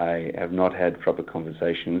 I have not had proper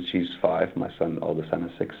conversations. She's 5, my older son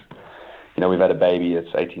is 6. We've had a baby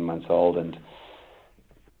that's 18 months old, and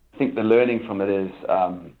I think the learning from it is,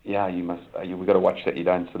 we've got to watch that you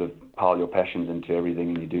don't sort of pile your passions into everything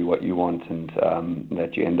and you do what you want, and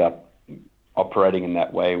that you end up operating in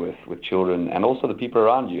that way with children and also the people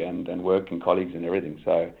around you and work and colleagues and everything.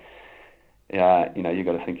 So, you've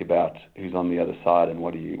got to think about who's on the other side and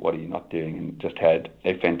what are you not doing, and just had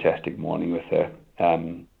a fantastic morning with her.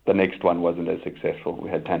 The next one wasn't as successful. We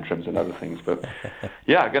had tantrums and other things, but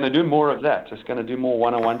going to do more of that. Just going to do more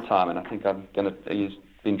one-on-one time, and I think I'm going to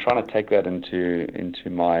been trying to take that into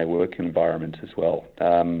my work environment as well.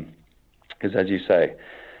 Because as you say,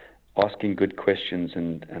 asking good questions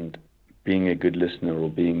and being a good listener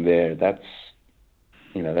or being there, that's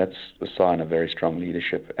a sign of very strong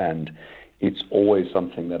leadership, and it's always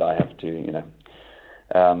something that I have to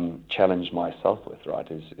challenge myself with, right,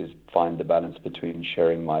 is find the balance between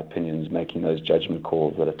sharing my opinions, making those judgment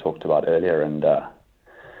calls that I talked about earlier, and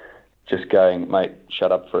just going, mate,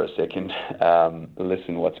 shut up for a second,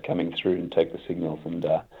 listen what's coming through and take the signals, and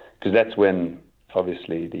because that's when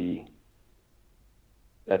obviously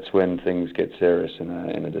that's when things get serious in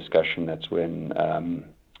a discussion. That's when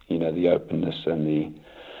the openness and the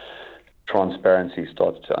transparency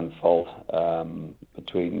starts to unfold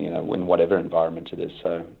between in whatever environment it is.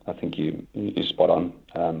 So I think you spot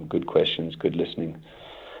on. Good questions, good listening,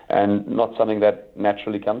 and not something that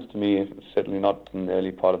naturally comes to me. Certainly not in the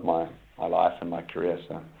early part of my life and my career.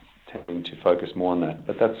 So tending to focus more on that.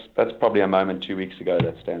 But that's probably a moment 2 weeks ago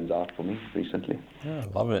that stands out for me recently. Yeah,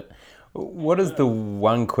 I love it. What is the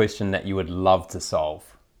one question that you would love to solve?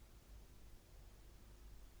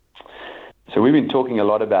 So we've been talking a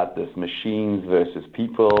lot about this machines versus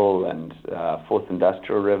people and fourth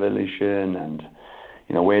industrial revolution, and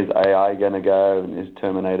where's AI going to go, and is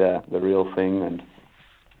Terminator the real thing? And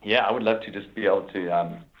I would love to just be able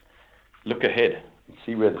to look ahead and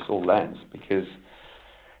see where this all lands, because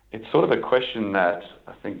it's sort of a question that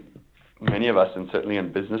I think many of us, and certainly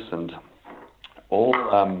in business and all,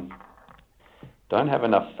 don't have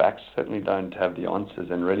enough facts, certainly don't have the answers,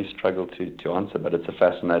 and really struggle to answer. But it's a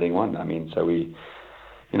fascinating one. I mean, so we,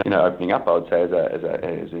 opening up, I would say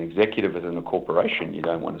as an executive within a corporation, you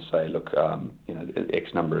don't want to say, look,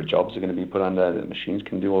 X number of jobs are going to be put under, the machines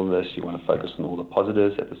can do all this. You want to focus on all the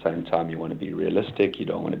positives. At the same time, you want to be realistic. You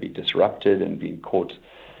don't want to be disrupted and being caught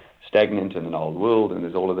stagnant in an old world, and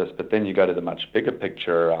there's all of this. But then you go to the much bigger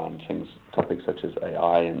picture around topics such as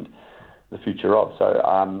AI and the future of. So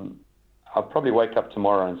I'll probably wake up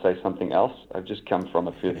tomorrow and say something else. I've just come from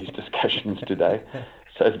a few of these discussions today,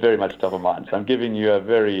 so it's very much top of mind. So I'm giving you a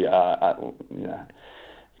very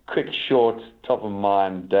quick, short, top of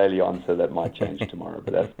mind daily answer that might change tomorrow.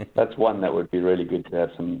 But that's one that would be really good to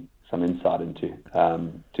have some insight into.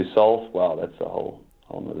 To solve, wow, that's a whole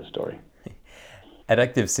other story. At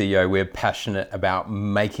Active CEO, we're passionate about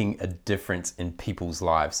making a difference in people's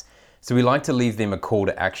lives. So we like to leave them a call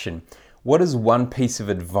to action. What is one piece of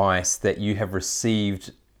advice that you have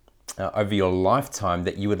received over your lifetime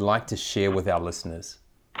that you would like to share with our listeners?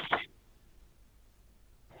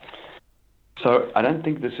 So I don't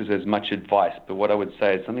think this is as much advice, but what I would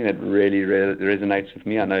say is something that really resonates with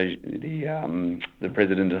me. I know the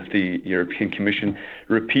president of the European Commission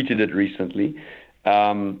repeated it recently,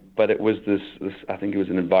 but it was this I think it was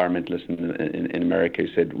an environmentalist in America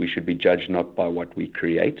who said we should be judged not by what we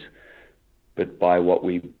create, but by what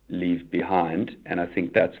we leave behind. And I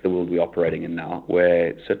think that's the world we're operating in now,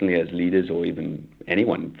 where certainly as leaders, or even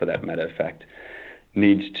anyone for that matter of fact,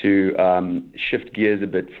 needs to shift gears a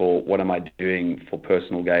bit for what am I doing for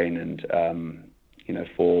personal gain and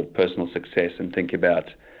for personal success, and think about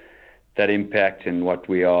that impact and what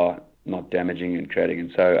we are not damaging and creating.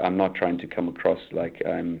 And so I'm not trying to come across like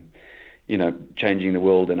I'm, changing the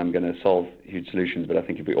world and I'm going to solve huge solutions. But I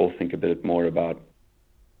think if we all think a bit more about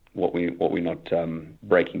what we're not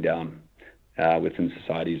breaking down within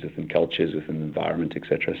societies, within cultures, within the environment,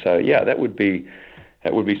 etc. So yeah, that would be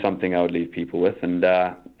something I would leave people with. And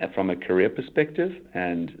from a career perspective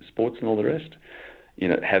and sports and all the rest,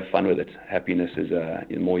 have fun with it. Happiness is the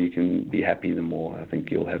more you can be happy, the more I think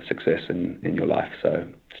you'll have success in your life. So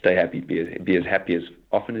stay happy, be as happy as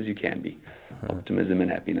often as you can be. Optimism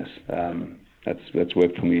and happiness. That's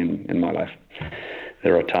worked for me in my life.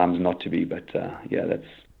 There are times not to be, but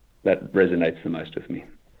that resonates the most with me.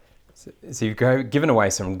 So you've given away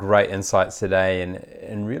some great insights today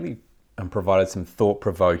and really provided some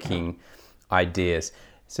thought-provoking ideas.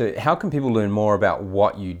 So how can people learn more about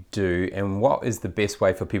what you do, and what is the best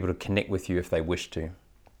way for people to connect with you if they wish to?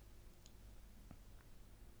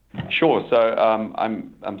 Sure. So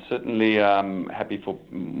I'm certainly happy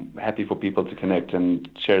for people to connect and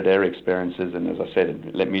share their experiences, and as I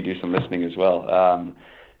said, let me do some listening as well.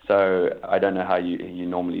 So I don't know how you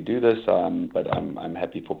normally do this, but I'm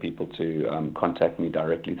happy for people to contact me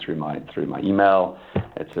directly through my email.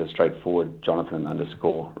 It's a straightforward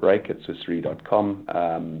Jonathan_Rake at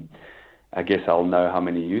swissre.com. I guess I'll know how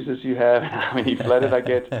many users you have, how many flooded I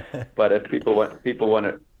get. But if people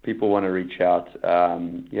want to reach out,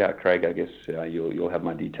 Craig, I guess you'll have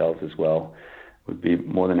my details as well. Would be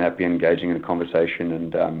more than happy engaging in a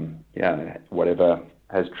conversation, and whatever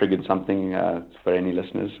has triggered something for any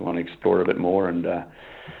listeners who want to explore a bit more. And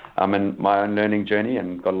I'm in my own learning journey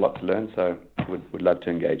and got a lot to learn, so would love to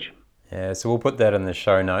engage. Yeah, so we'll put that in the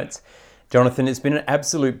show notes. Jonathan, it's been an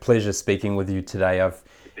absolute pleasure speaking with you today. I've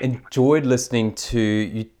enjoyed listening to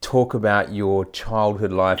you talk about your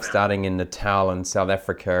childhood life, starting in Natal in South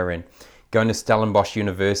Africa and going to Stellenbosch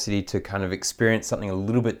University to kind of experience something a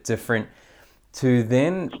little bit different, to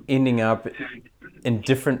then ending up in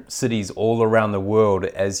different cities all around the world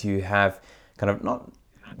as you have kind of not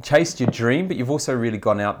chased your dream, but you've also really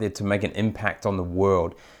gone out there to make an impact on the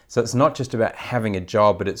world. So it's not just about having a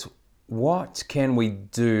job, but it's what can we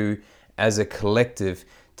do as a collective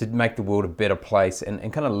to make the world a better place and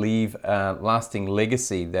kind of leave a lasting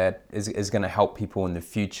legacy that is going to help people in the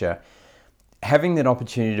future. Having that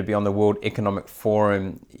opportunity to be on the World Economic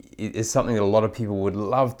Forum is something that a lot of people would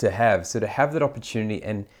love to have. So to have that opportunity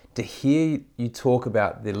and to hear you talk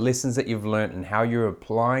about the lessons that you've learned and how you're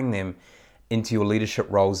applying them into your leadership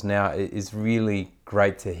roles now is really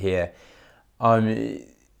great to hear.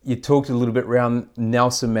 You talked a little bit around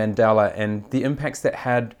Nelson Mandela and the impacts that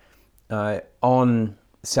had on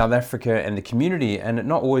South Africa and the community, and it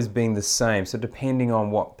not always being the same. So depending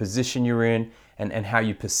on what position you're in and how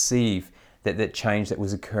you perceive that change that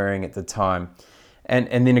was occurring at the time.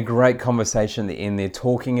 And then a great conversation at the end there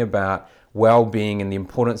talking about well-being and the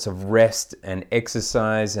importance of rest and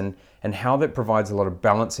exercise and how that provides a lot of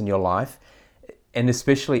balance in your life, and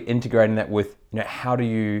especially integrating that with how do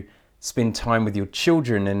you spend time with your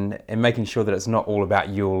children and making sure that it's not all about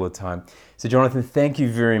you all the time. So Jonathan, thank you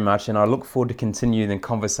very much, and I look forward to continuing the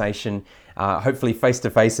conversation, hopefully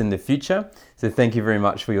face-to-face in the future. So thank you very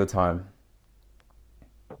much for your time.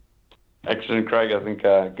 Excellent, Craig. I think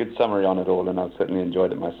a good summary on it all, and I've certainly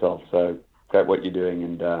enjoyed it myself. So great what you're doing,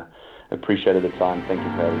 and appreciated the time. Thank you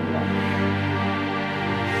for having me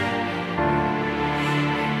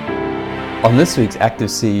on. On this week's Active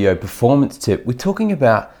CEO Performance Tip, we're talking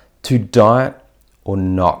about to diet or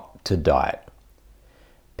not to diet.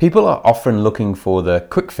 People are often looking for the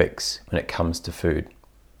quick fix when it comes to food.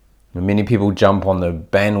 Many people jump on the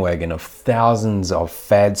bandwagon of thousands of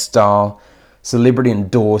fad-style,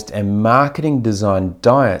 celebrity-endorsed and marketing-designed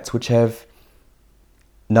diets which have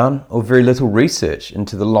none or very little research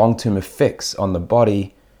into the long-term effects on the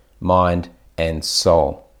body, mind and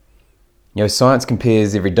soul. Science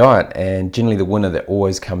compares every diet, and generally the winner that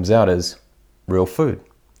always comes out is real food.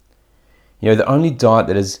 The only diet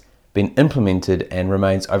that has been implemented and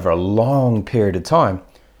remains over a long period of time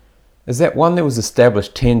is that one that was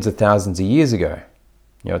established tens of thousands of years ago.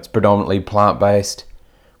 It's predominantly plant-based,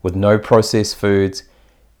 with no processed foods,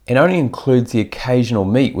 and only includes the occasional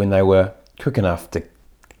meat when they were quick enough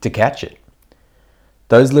to catch it.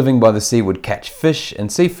 Those living by the sea would catch fish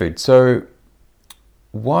and seafood, so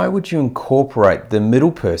why would you incorporate the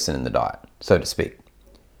middle person in the diet, so to speak,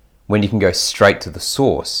 when you can go straight to the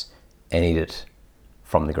source and eat it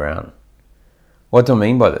from the ground? What do I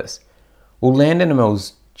mean by this? Well, land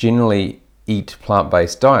animals generally eat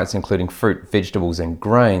plant-based diets, including fruit, vegetables and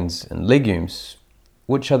grains and legumes,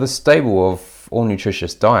 which are the staple of all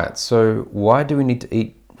nutritious diets. So why do we need to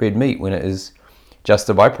eat red meat when it is just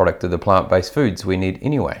a byproduct of the plant-based foods we need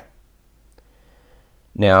anyway?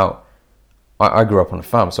 Now, I grew up on a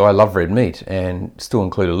farm, so I love red meat and still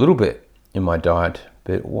include a little bit in my diet,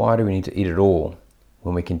 but why do we need to eat it all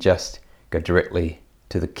when we can just go directly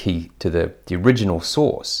to the original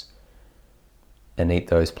source and eat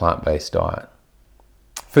those plant-based diet?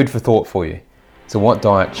 Food for thought for you. So what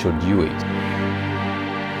diet should you eat?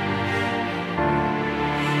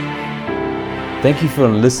 Thank you for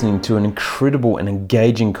listening to an incredible and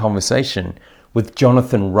engaging conversation with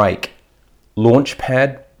Jonathan Rake,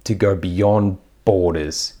 Launchpad to go beyond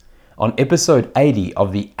borders, on episode 80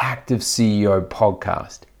 of the Active CEO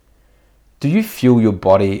podcast. Do you fuel your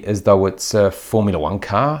body as though it's a Formula One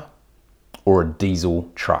car or a diesel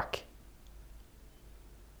truck?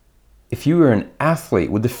 If you were an athlete,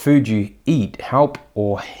 would the food you eat help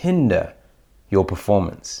or hinder your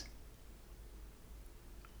performance?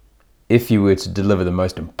 If you were to deliver the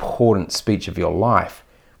most important speech of your life,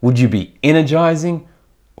 would you be energizing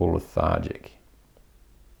or lethargic?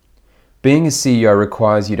 Being a CEO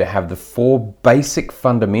requires you to have the 4 basic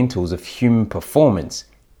fundamentals of human performance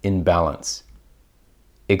in balance.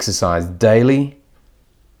 Exercise daily,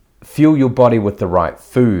 fuel your body with the right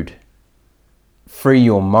food, free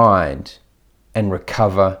your mind, and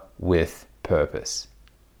recover with purpose.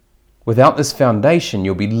 Without this foundation,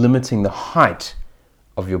 you'll be limiting the height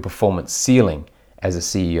of your performance ceiling as a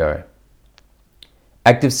CEO.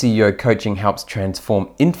 Active CEO coaching helps transform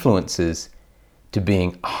influencers to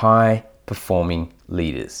being high-performing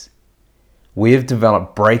leaders. We have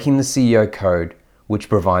developed Breaking the CEO Code, which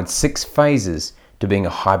provides 6 phases to being a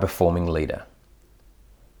high-performing leader.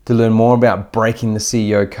 To learn more about Breaking the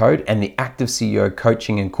CEO Code and the Active CEO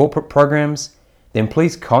coaching and corporate programs, then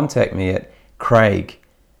please contact me at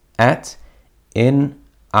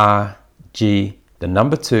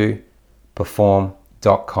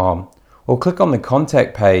craig@nrg2perform.com or click on the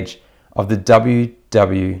contact page of the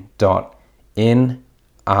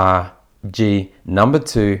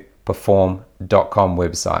www.nrg2perform.com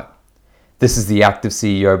website. This is the Active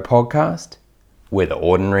CEO podcast, where the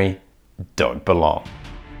ordinary don't belong.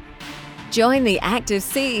 Join the Active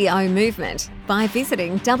CEO movement by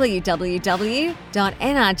visiting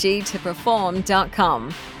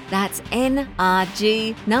www.nrg2perform.com. That's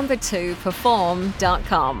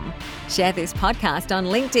NRG2perform.com. Share this podcast on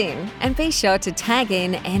LinkedIn and be sure to tag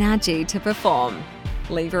in NRG to Perform.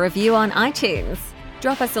 Leave a review on iTunes.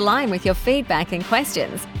 Drop us a line with your feedback and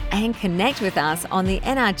questions and connect with us on the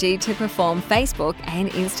NRG to Perform Facebook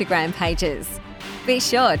and Instagram pages. Be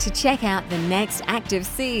sure to check out the next Active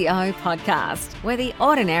CEO podcast, where the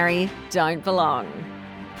ordinary don't belong.